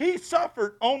 He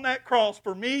suffered on that cross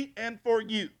for me and for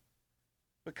you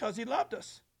because he loved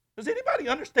us. Does anybody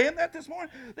understand that this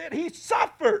morning? That he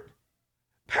suffered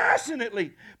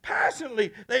passionately.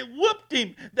 They whooped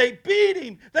him. They beat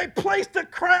him. They placed a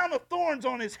crown of thorns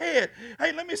on his head.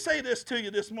 Hey, let me say this to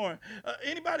you this morning.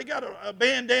 Anybody got a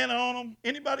bandana on them?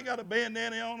 Anybody got a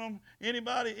bandana on them?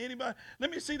 Anybody?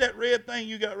 Let me see that red thing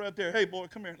you got right there. Hey, boy,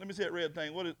 come here. Let me see that red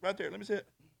thing. What is right there? Let me see it.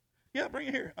 Yeah, bring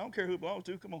it here. I don't care who it belongs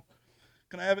to. Come on.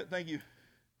 Can I have it? Thank you.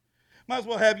 Might as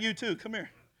well have you too. Come here.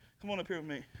 Come on up here with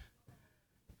me.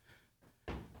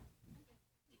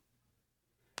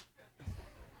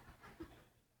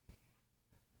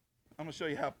 I'm going to show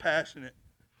you how passionate.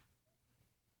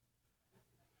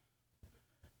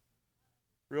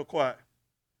 Real quiet.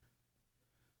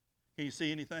 Can you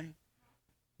see anything?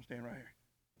 I'm standing right here.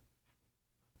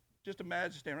 Just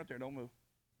imagine, stand right there. Don't move.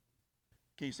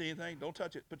 Can you see anything? Don't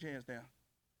touch it. Put your hands down.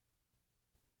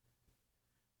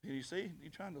 Can you see? You're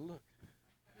trying to look.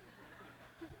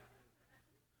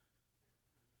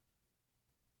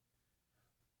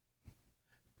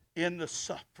 In the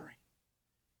suffering,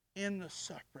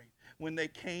 when they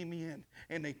came in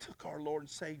and they took our Lord and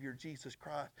Savior Jesus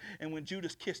Christ, and when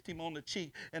Judas kissed him on the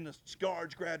cheek and the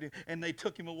guards grabbed him and they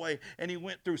took him away, and he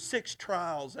went through 6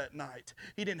 trials that night.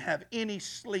 He didn't have any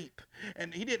sleep,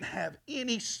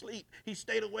 He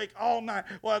stayed awake all night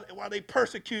while they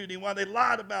persecuted him, while they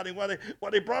lied about him,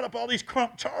 while they brought up all these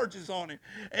crump charges on him.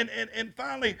 And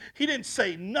finally, he didn't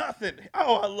say nothing.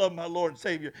 Oh, I love my Lord and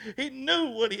Savior. He knew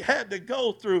what he had to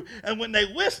go through, and when they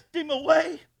whisked him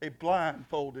away, they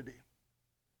blindfolded him.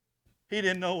 He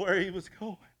didn't know where he was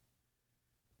going,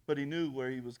 but he knew where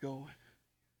he was going.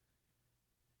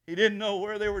 He didn't know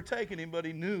where they were taking him, but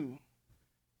he knew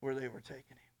where they were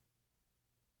taking him.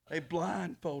 They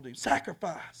blindfolded him.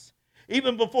 Sacrifice.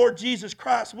 Even before Jesus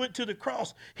Christ went to the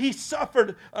cross, he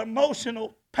suffered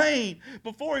emotional pain.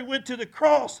 Before he went to the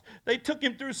cross, they took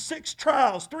him through 6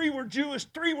 trials. 3 were Jewish,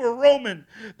 3 were Roman.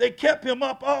 They kept him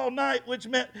up all night, which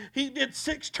meant he did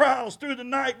 6 trials through the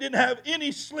night, didn't have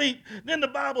any sleep. Then the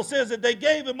Bible says that they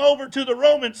gave him over to the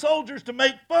Roman soldiers to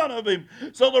make fun of him.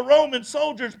 So the Roman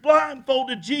soldiers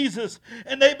blindfolded Jesus,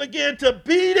 and they began to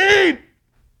beat him.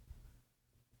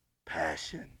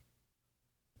 Passion.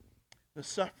 The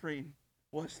suffering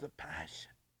was the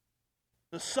passion.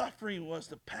 The suffering was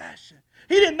the passion.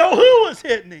 He didn't know who was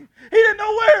hitting him. He didn't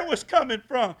know where it was coming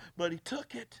from, but he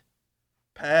took it.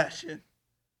 Passion.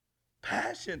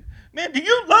 Passion. Man, do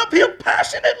you love him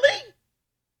passionately?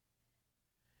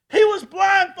 He was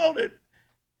blindfolded,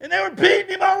 and they were beating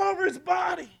him all over his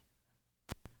body.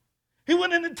 He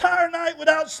went an entire night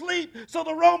without sleep. So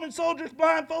the Roman soldiers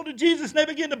blindfolded Jesus, and they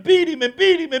began to beat him and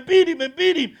beat him and beat him and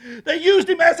beat him. They used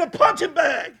him as a punching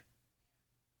bag.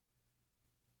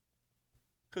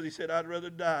 Because he said, I'd rather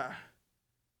die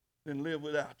than live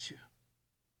without you.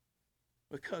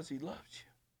 Because he loves you.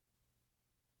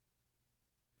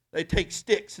 They'd take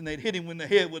sticks and they'd hit him in the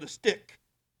head with a stick.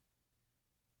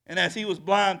 And as he was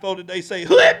blindfolded, they say,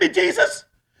 who hit me, Jesus?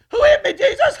 Who hit me,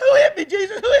 Jesus? Who hit me,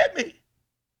 Jesus? Who hit me?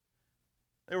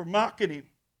 They were mocking him.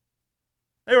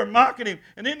 They were mocking him.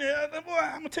 And then, boy,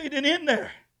 I'm going to tell you, then in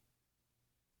there,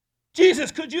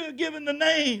 Jesus, could you have given the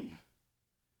name?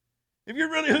 If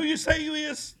you're really who you say you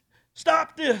is,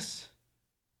 stop this.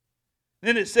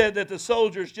 Then it said that the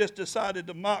soldiers just decided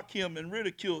to mock him and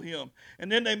ridicule him. And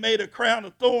then they made a crown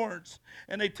of thorns.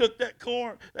 And they took that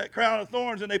crown of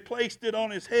thorns and they placed it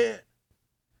on his head.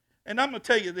 And I'm going to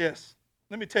tell you this.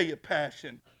 Let me tell you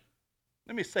passion.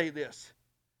 Let me say this.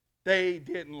 They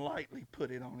didn't lightly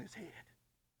put it on his head.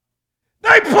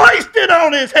 They placed it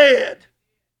on his head.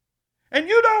 And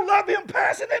you don't love him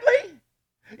passionately?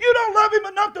 You don't love him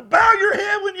enough to bow your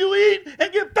head when you eat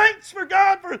and give thanks for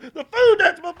God for the food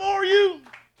that's before you?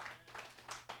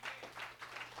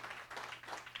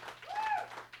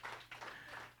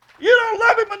 You don't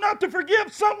love him enough to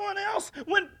forgive someone else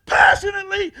when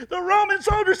passionately the Roman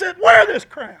soldier said, wear this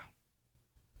crown.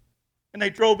 And they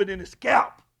drove it in his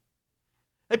scalp.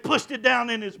 They pushed it down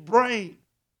in his brain.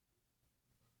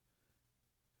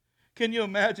 Can you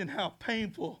imagine how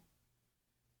painful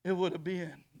it would have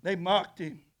been? They mocked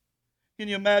him. Can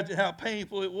you imagine how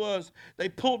painful it was? They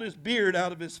pulled his beard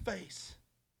out of his face.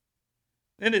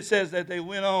 Then it says that they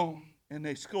went on and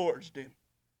they scourged him.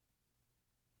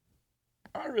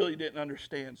 I really didn't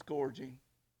understand scourging.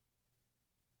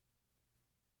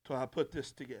 till I put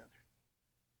this together.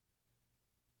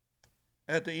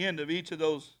 At the end of each of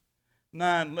those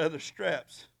 9 leather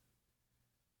straps,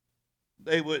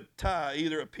 they would tie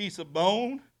either a piece of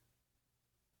bone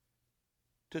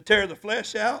to tear the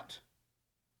flesh out,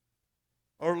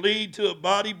 or lead to a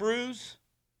body bruise,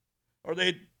 or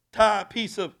they'd tie a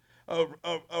piece of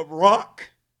rock.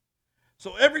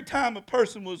 So every time a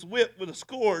person was whipped with a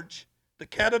scourge, the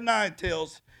cat of 9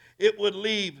 tails, it would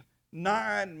leave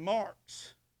 9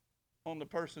 marks on the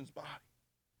person's body.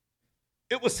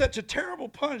 It was such a terrible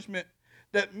punishment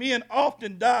that men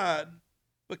often died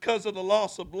because of the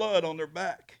loss of blood on their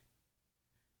back.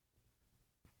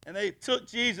 And they took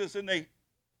Jesus and they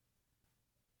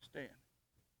stand.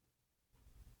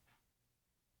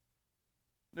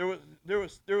 There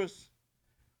was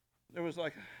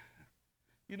like,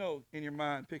 you know, in your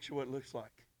mind, picture what it looks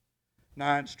like.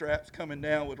 9 straps coming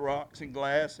down with rocks and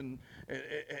glass and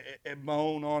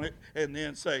bone on it, and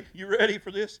then say, "You ready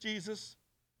for this, Jesus?"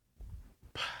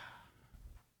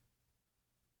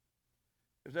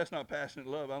 If that's not passionate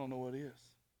love, I don't know what is.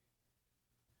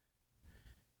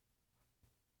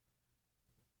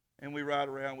 And we ride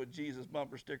around with Jesus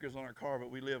bumper stickers on our car, but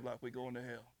we live like we're going to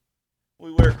hell.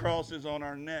 We wear crosses on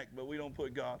our neck, but we don't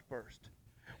put God first.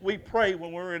 We pray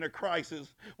when we're in a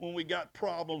crisis, when we got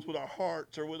problems with our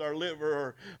hearts or with our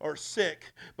liver or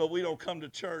sick, but we don't come to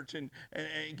church and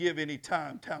give any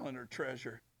time, talent, or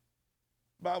treasure.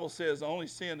 The Bible says the only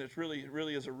sin that's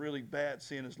really is a really bad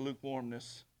sin is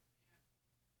lukewarmness.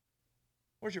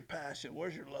 Where's your passion?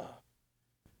 Where's your love?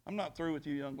 I'm not through with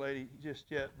you, young lady,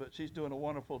 just yet, but she's doing a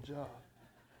wonderful job.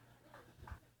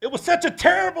 It was such a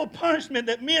terrible punishment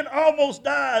that men almost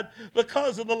died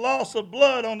because of the loss of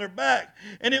blood on their back.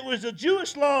 And it was a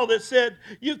Jewish law that said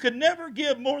you could never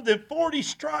give more than 40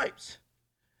 stripes.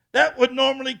 That would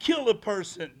normally kill a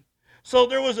person. So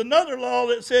there was another law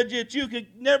that said that you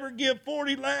could never give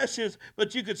 40 lashes,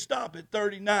 but you could stop at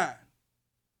 39.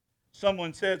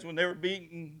 Someone says when they were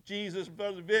beating Jesus,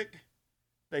 Brother Vic,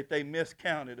 that they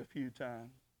miscounted a few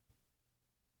times.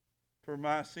 For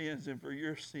my sins and for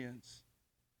your sins.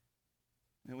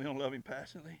 And we don't love him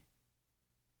passionately.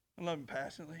 I love him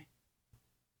passionately.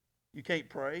 You can't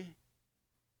pray.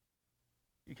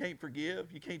 You can't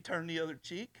forgive. You can't turn the other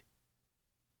cheek.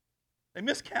 They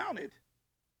miscounted.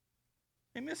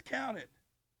 They miscounted.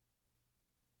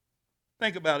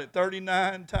 Think about it.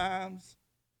 39 times.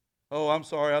 Oh, I'm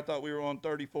sorry. I thought we were on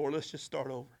 34. Let's just start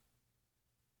over.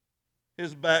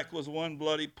 His back was one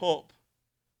bloody pulp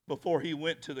before he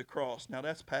went to the cross. Now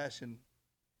that's passion.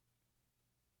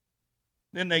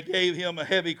 Then they gave him a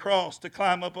heavy cross to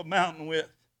climb up a mountain with.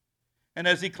 And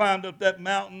as he climbed up that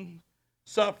mountain,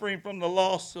 suffering from the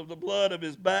loss of the blood of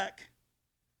his back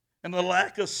and the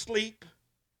lack of sleep,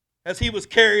 as he was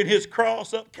carrying his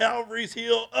cross up Calvary's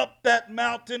hill, up that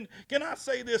mountain. Can I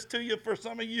say this to you for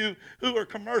some of you who are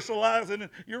commercializing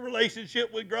your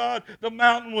relationship with God? The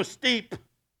mountain was steep.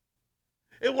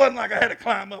 It wasn't like I had to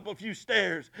climb up a few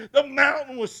stairs. The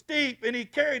mountain was steep, and he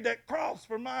carried that cross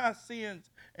for my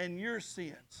sins and your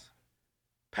sins.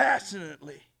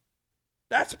 Passionately.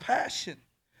 That's passion.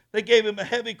 They gave him a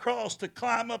heavy cross to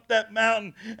climb up that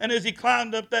mountain. And as he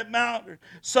climbed up that mountain,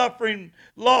 suffering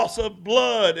loss of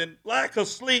blood and lack of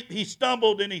sleep, he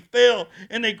stumbled and he fell.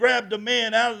 And they grabbed a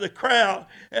man out of the crowd,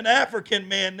 an African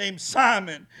man named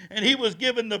Simon. And he was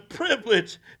given the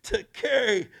privilege to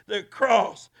carry the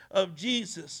cross of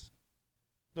Jesus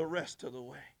the rest of the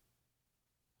way.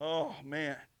 Oh,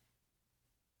 man.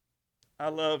 I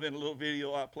love in a little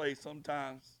video I play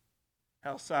sometimes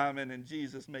how Simon and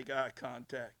Jesus make eye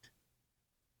contact.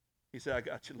 He said, "I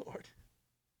got you, Lord.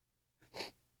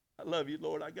 I love you,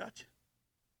 Lord. I got you.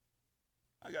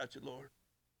 I got you, Lord."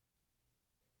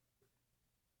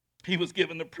 He was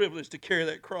given the privilege to carry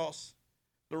that cross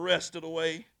the rest of the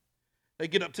way. They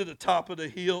get up to the top of the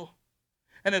hill.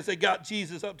 And as they got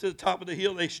Jesus up to the top of the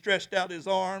hill, they stretched out his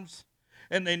arms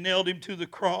and they nailed him to the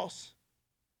cross.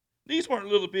 These weren't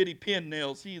little bitty pin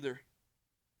nails either.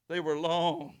 They were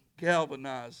long,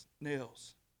 galvanized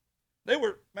nails. They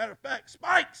were, matter of fact,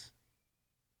 spikes.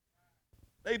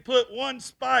 They put one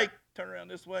spike, turn around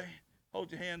this way,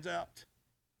 hold your hands out.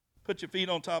 Put your feet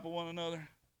on top of one another.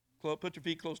 Put your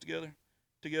feet close together.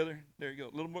 There you go.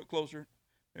 A little more closer.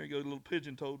 There you go, a little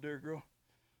pigeon-toed there, girl.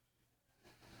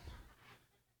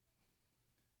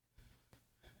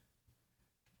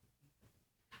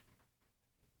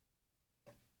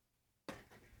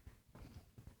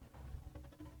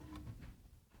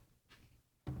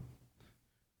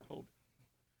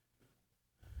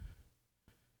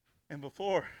 And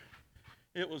before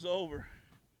it was over,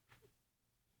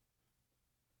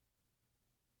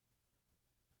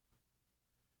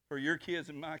 for your kids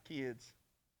and my kids,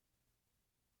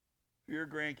 for your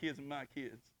grandkids and my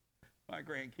kids, my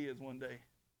grandkids one day,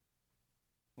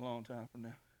 a long time from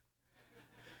now.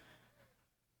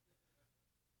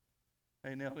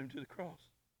 They nailed him to the cross.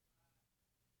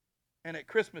 And at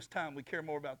Christmas time, we care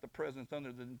more about the presents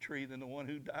under the tree than the one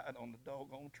who died on the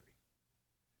doggone tree.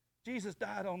 Jesus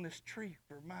died on this tree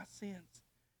for my sins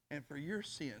and for your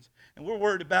sins. And we're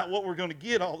worried about what we're going to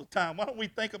get all the time. Why don't we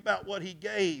think about what he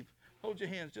gave? Hold your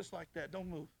hands just like that. Don't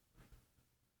move.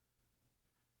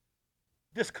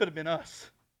 This could have been us.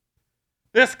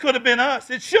 This could have been us.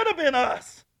 It should have been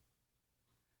us.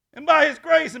 And by his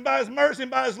grace and by his mercy and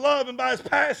by his love and by his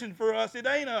passion for us, it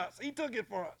ain't us. He took it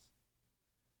for us.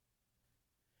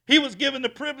 He was given the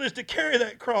privilege to carry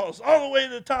that cross all the way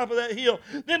to the top of that hill.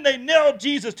 Then they nailed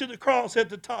Jesus to the cross at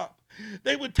the top.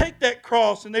 They would take that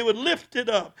cross and they would lift it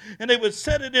up and they would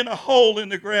set it in a hole in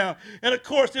the ground. And of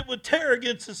course it would tear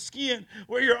against the skin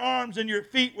where your arms and your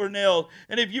feet were nailed.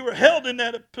 And if you were held in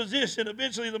that position,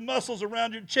 eventually the muscles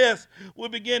around your chest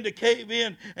would begin to cave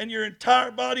in and your entire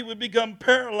body would become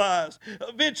paralyzed.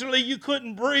 Eventually you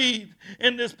couldn't breathe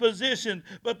in this position,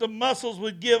 but the muscles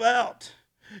would give out.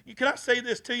 Can I say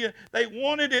this to you? They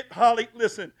wanted it, Holly,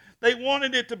 listen, they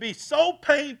wanted it to be so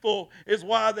painful is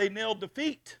why they nailed the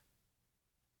feet.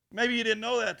 Maybe you didn't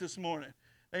know that this morning.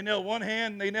 They nailed one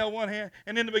hand,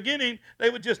 and in the beginning, they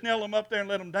would just nail them up there and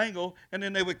let them dangle, and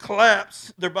then they would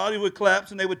collapse, their body would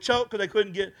collapse, and they would choke because they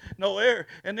couldn't get no air.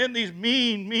 And then these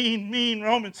mean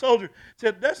Roman soldiers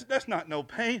said, that's not no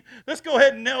pain. Let's go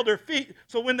ahead and nail their feet,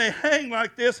 so when they hang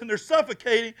like this and they're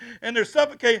suffocating,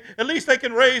 at least they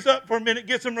can raise up for a minute,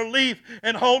 get some relief,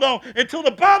 and hold on until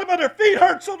the bottom of their feet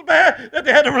hurt so bad that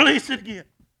they had to release it again.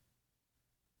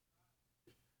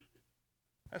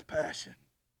 That's passion.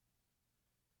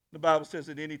 The Bible says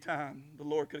at any time the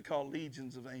Lord could have called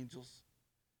legions of angels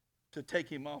to take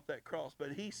him off that cross.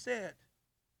 But he said,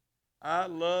 I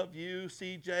love you,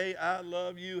 CJ. I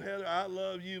love you, Heather. I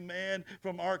love you, man,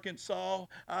 from Arkansas.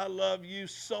 I love you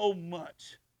so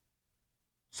much.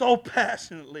 So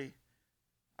passionately.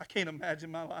 I can't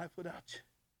imagine my life without you.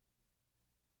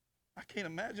 I can't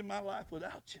imagine my life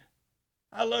without you.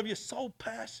 I love you so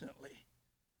passionately.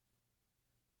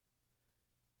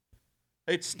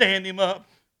 They'd stand him up.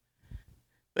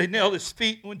 They nailed his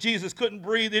feet. When Jesus couldn't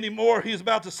breathe anymore, he was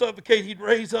about to suffocate. He'd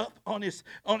raise up on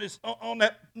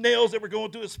that nails that were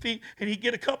going through his feet, and he'd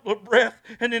get a couple of breaths,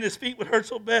 and then his feet would hurt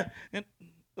so bad. And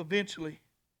eventually,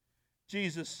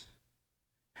 Jesus,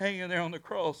 hanging there on the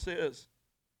cross, says,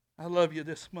 I love you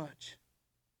this much.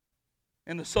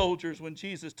 And the soldiers, when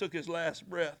Jesus took his last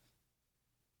breath,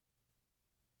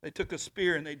 they took a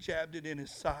spear and they jabbed it in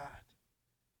his side.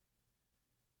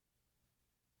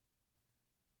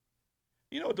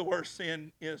 You know what the worst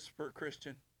sin is for a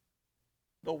Christian?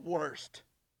 The worst.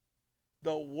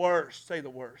 The worst. Say the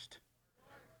worst.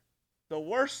 The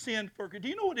worst sin for... Do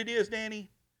you know what it is, Danny?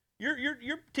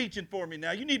 You're teaching for me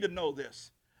now. You need to know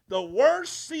this. The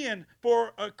worst sin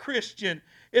for a Christian,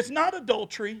 it's not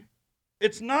adultery.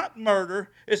 It's not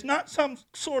murder. It's not some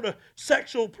sort of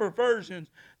sexual perversions.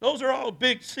 Those are all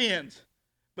big sins.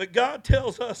 But God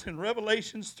tells us in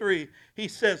Revelations 3, he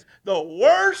says, the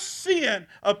worst sin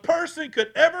a person could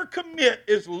ever commit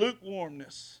is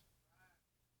lukewarmness.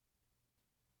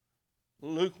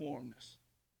 Lukewarmness.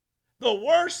 The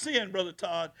worst sin, Brother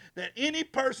Todd, that any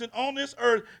person on this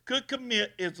earth could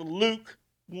commit is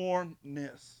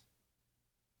lukewarmness.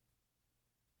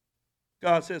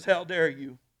 God says, how dare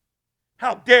you?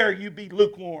 How dare you be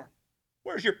lukewarm?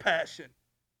 Where's your passion?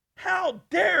 How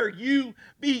dare you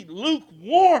be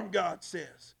lukewarm, God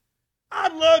says. I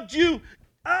loved you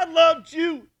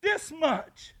this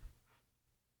much.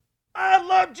 I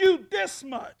loved you this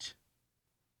much.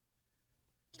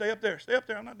 Stay up there.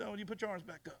 I'm not done with you. Put your arms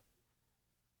back up.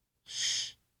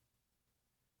 Shh.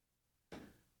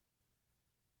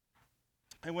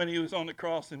 And when he was on the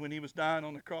cross and when he was dying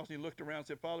on the cross, he looked around and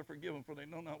said, Father, forgive them, for they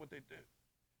know not what they do.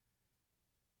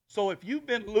 So if you've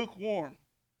been lukewarm,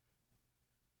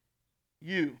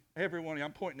 everyone,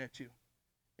 I'm pointing at you.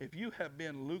 If you have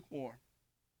been lukewarm,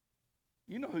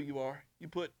 you know who you are. You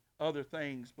put other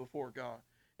things before God.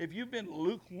 If you've been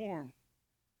lukewarm,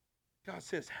 God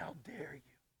says, how dare you?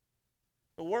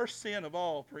 The worst sin of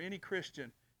all for any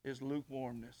Christian is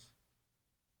lukewarmness.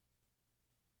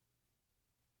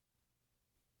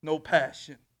 No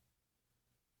passion.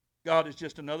 God is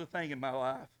just another thing in my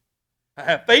life. I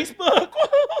have Facebook.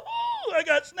 I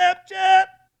got Snapchat.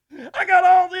 I got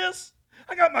all this.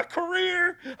 I got my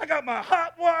career. I got my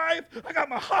hot wife. I got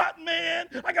my hot man.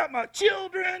 I got my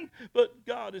children. But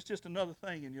God is just another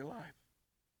thing in your life.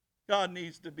 God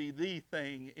needs to be the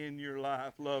thing in your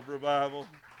life, Love Revival.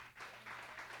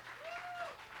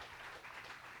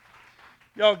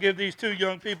 Y'all give these two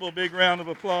young people a big round of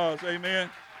applause. Amen.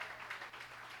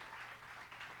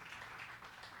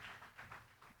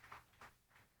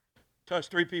 Touch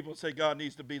three people and say, God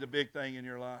needs to be the big thing in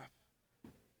your life.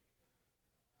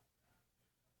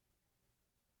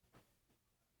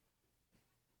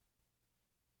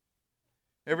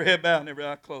 Every head bowed and every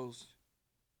eye closed.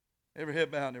 Every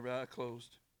head bowed and every eye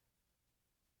closed.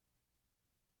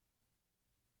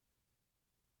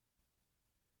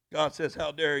 God says,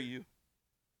 how dare you?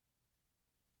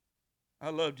 I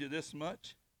loved you this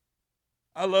much.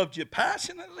 I loved you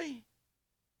passionately.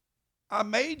 I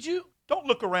made you. Don't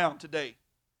look around today.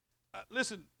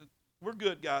 Listen, we're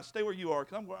good, guys. Stay where you are,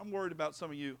 because I'm worried about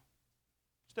some of you.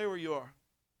 Stay where you are.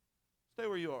 Stay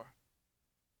where you are.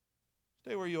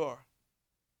 Stay where you are.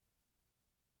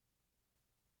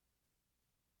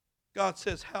 God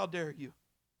says, how dare you?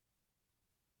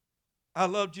 I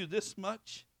loved you this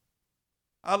much.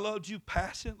 I loved you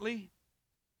passionately.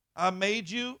 I made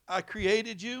you. I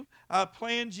created you. I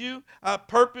planned you. I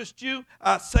purposed you.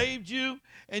 I saved you.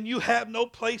 And you have no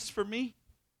place for me.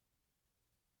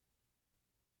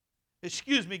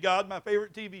 Excuse me, God, my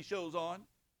favorite TV show's on.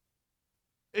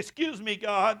 Excuse me,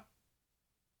 God,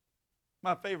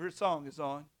 my favorite song is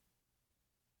on.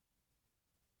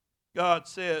 God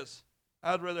says,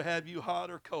 I'd rather have you hot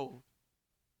or cold.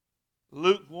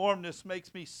 Lukewarmness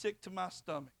makes me sick to my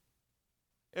stomach.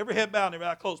 Every head bowed and every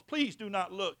eye closed. Please do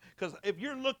not look, because if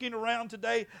you're looking around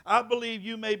today, I believe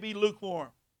you may be lukewarm.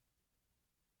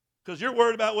 Because you're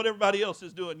worried about what everybody else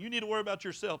is doing. You need to worry about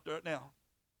yourself right now.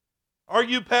 Are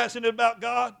you passionate about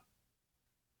God?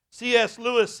 C.S.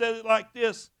 Lewis said it like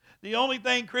this: the only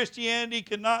thing Christianity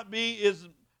cannot be is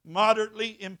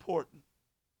moderately important.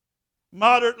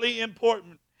 Moderately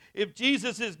important. If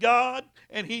Jesus is God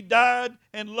and He died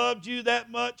and loved you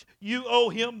that much, you owe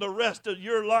Him the rest of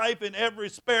your life and every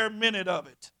spare minute of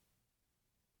it.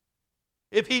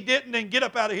 If He didn't, then get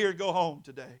up out of here and go home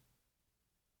today.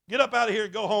 Get up out of here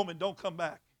and go home and don't come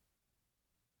back.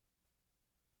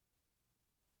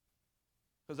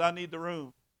 Because I need the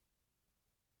room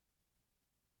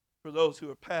for those who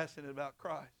are passionate about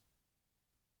Christ.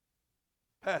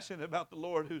 Passionate about the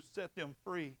Lord who set them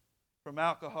free from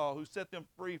alcohol, who set them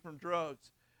free from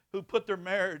drugs, who put their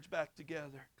marriage back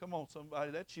together. Come on, somebody,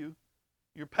 that's you.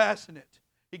 You're passionate.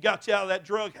 He got you out of that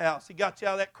drug house. He got you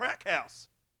out of that crack house.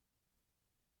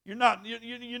 You're not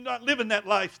living that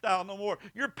lifestyle no more.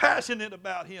 You're passionate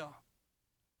about Him.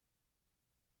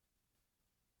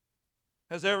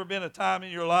 Has there ever been a time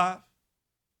in your life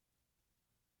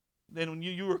then when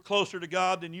you were closer to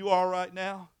God than you are right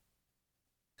now?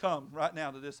 Come right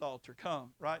now to this altar.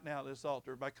 Come right now to this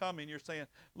altar. By coming, you're saying,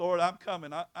 Lord, I'm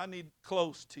coming. I need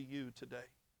close to you today.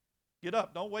 Get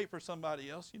up. Don't wait for somebody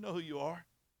else. You know who you are.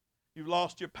 You've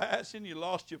lost your passion. You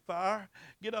lost your fire.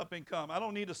 Get up and come. I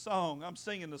don't need a song. I'm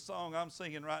singing the song I'm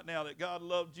singing right now, that God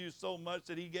loved you so much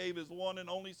that He gave His one and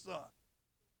only Son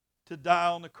to die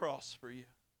on the cross for you.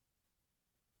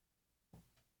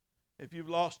 If you've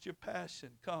lost your passion,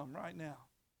 come right now.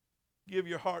 Give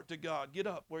your heart to God. Get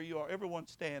up where you are. Everyone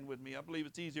stand with me. I believe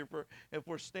it's easier if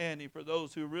we're standing for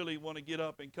those who really want to get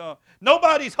up and come.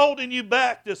 Nobody's holding you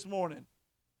back this morning.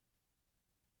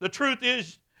 The truth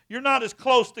is, you're not as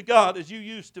close to God as you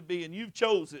used to be, and you've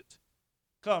chose it.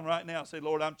 Come right now and say,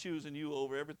 Lord, I'm choosing you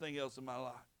over everything else in my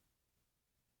life.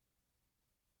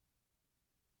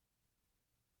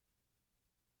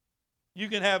 You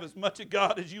can have as much of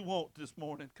God as you want this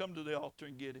morning. Come to the altar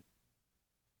and get it.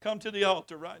 Come to the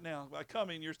altar right now. By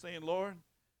coming, you're saying, Lord,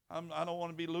 I don't want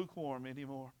to be lukewarm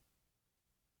anymore.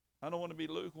 I don't want to be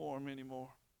lukewarm anymore.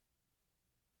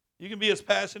 You can be as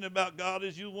passionate about God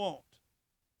as you want.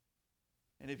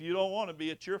 And if you don't want to be,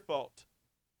 it's your fault.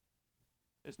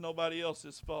 It's nobody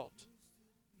else's fault.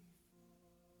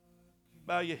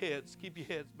 Bow your heads. Keep your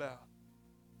heads bowed.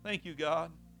 Thank you,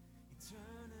 God.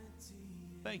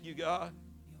 Thank you, God.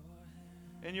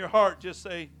 In your heart, just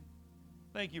say,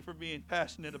 thank you for being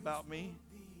passionate about me.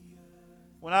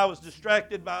 When I was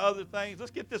distracted by other things, let's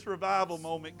get this revival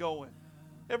moment going.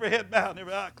 Every head bowed and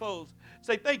every eye closed.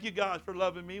 Say, thank you, God, for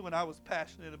loving me when I was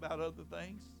passionate about other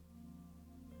things.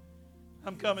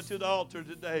 I'm coming to the altar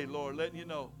today, Lord, letting you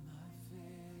know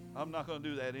I'm not going to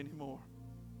do that anymore.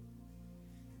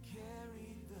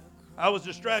 I was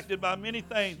distracted by many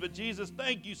things, but Jesus,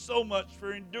 thank you so much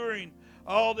for enduring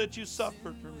all that you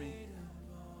suffered for me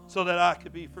so that I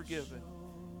could be forgiven.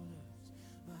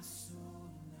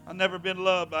 I've never been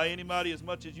loved by anybody as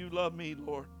much as you love me,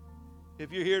 Lord.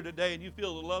 If you're here today and you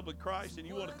feel the love of Christ and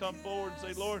you want to come forward and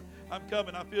say, Lord, I'm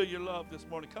coming, I feel your love this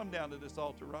morning, come down to this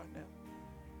altar right now.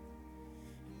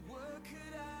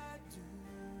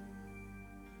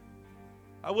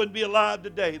 I wouldn't be alive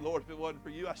today, Lord, if it wasn't for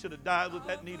you. I should have died with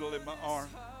that needle in my arm.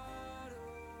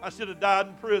 I should have died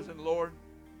in prison, Lord.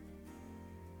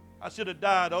 I should have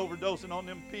died overdosing on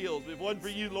them pills. If it wasn't for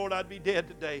you, Lord, I'd be dead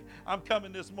today. I'm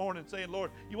coming this morning saying,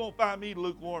 Lord, you won't find me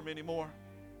lukewarm anymore.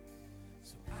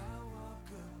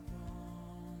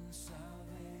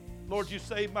 Lord, you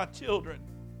saved my children.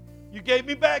 You gave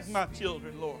me back my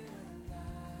children, Lord.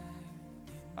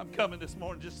 I'm coming this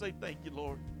morning. Just say thank you,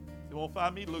 Lord. You won't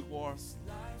find me lukewarm.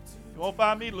 You won't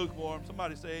find me lukewarm.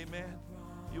 Somebody say amen.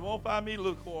 You won't find me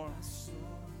lukewarm.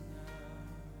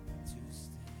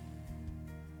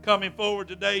 Coming forward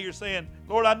today, you're saying,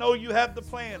 Lord, I know you have the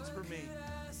plans for me.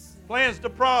 Plans to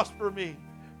prosper me.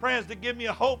 Plans to give me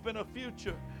a hope and a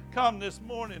future. Come this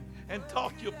morning and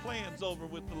talk your plans over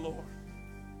with the Lord.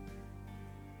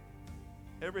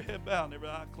 Every head bowed and every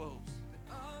eye closed.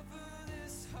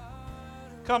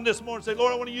 Come this morning and say,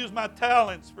 Lord, I want to use my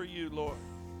talents for you, Lord.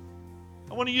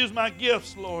 I want to use my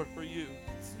gifts, Lord, for you.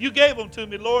 You gave them to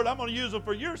me, Lord. I'm going to use them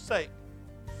for your sake.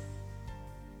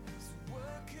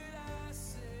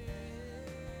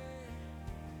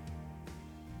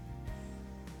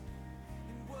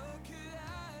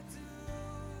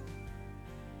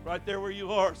 Right there where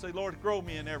you are, say, Lord, grow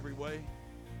me in every way.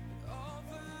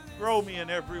 Grow me in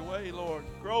every way, Lord.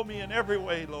 Grow me in every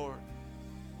way, Lord.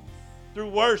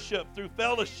 Through worship, through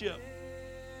fellowship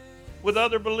with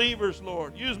other believers,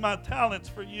 Lord. Use my talents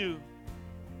for you.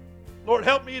 Lord,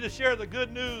 help me to share the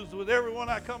good news with everyone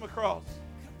I come across.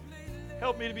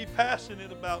 Help me to be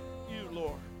passionate about you,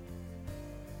 Lord.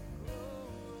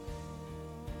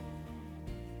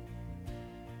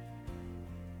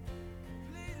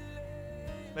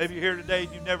 Maybe you're here today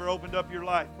and you've never opened up your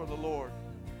life for the Lord.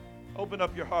 Open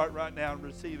up your heart right now and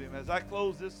receive Him. As I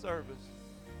close this service,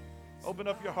 open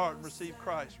up your heart and receive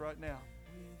Christ right now.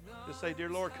 Just say, Dear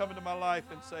Lord, come into my life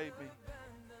and save me.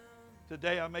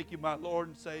 Today I make you my Lord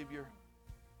and Savior.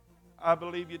 I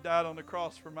believe you died on the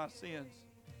cross for my sins.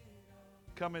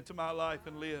 Come into my life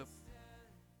and live.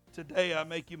 Today I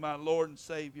make you my Lord and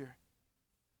Savior.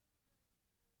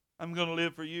 I'm going to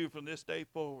live for you from this day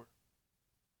forward.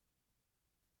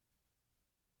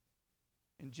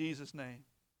 In Jesus' name,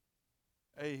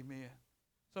 amen.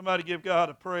 Somebody give God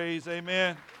a praise,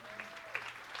 amen.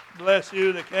 Bless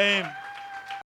you that came.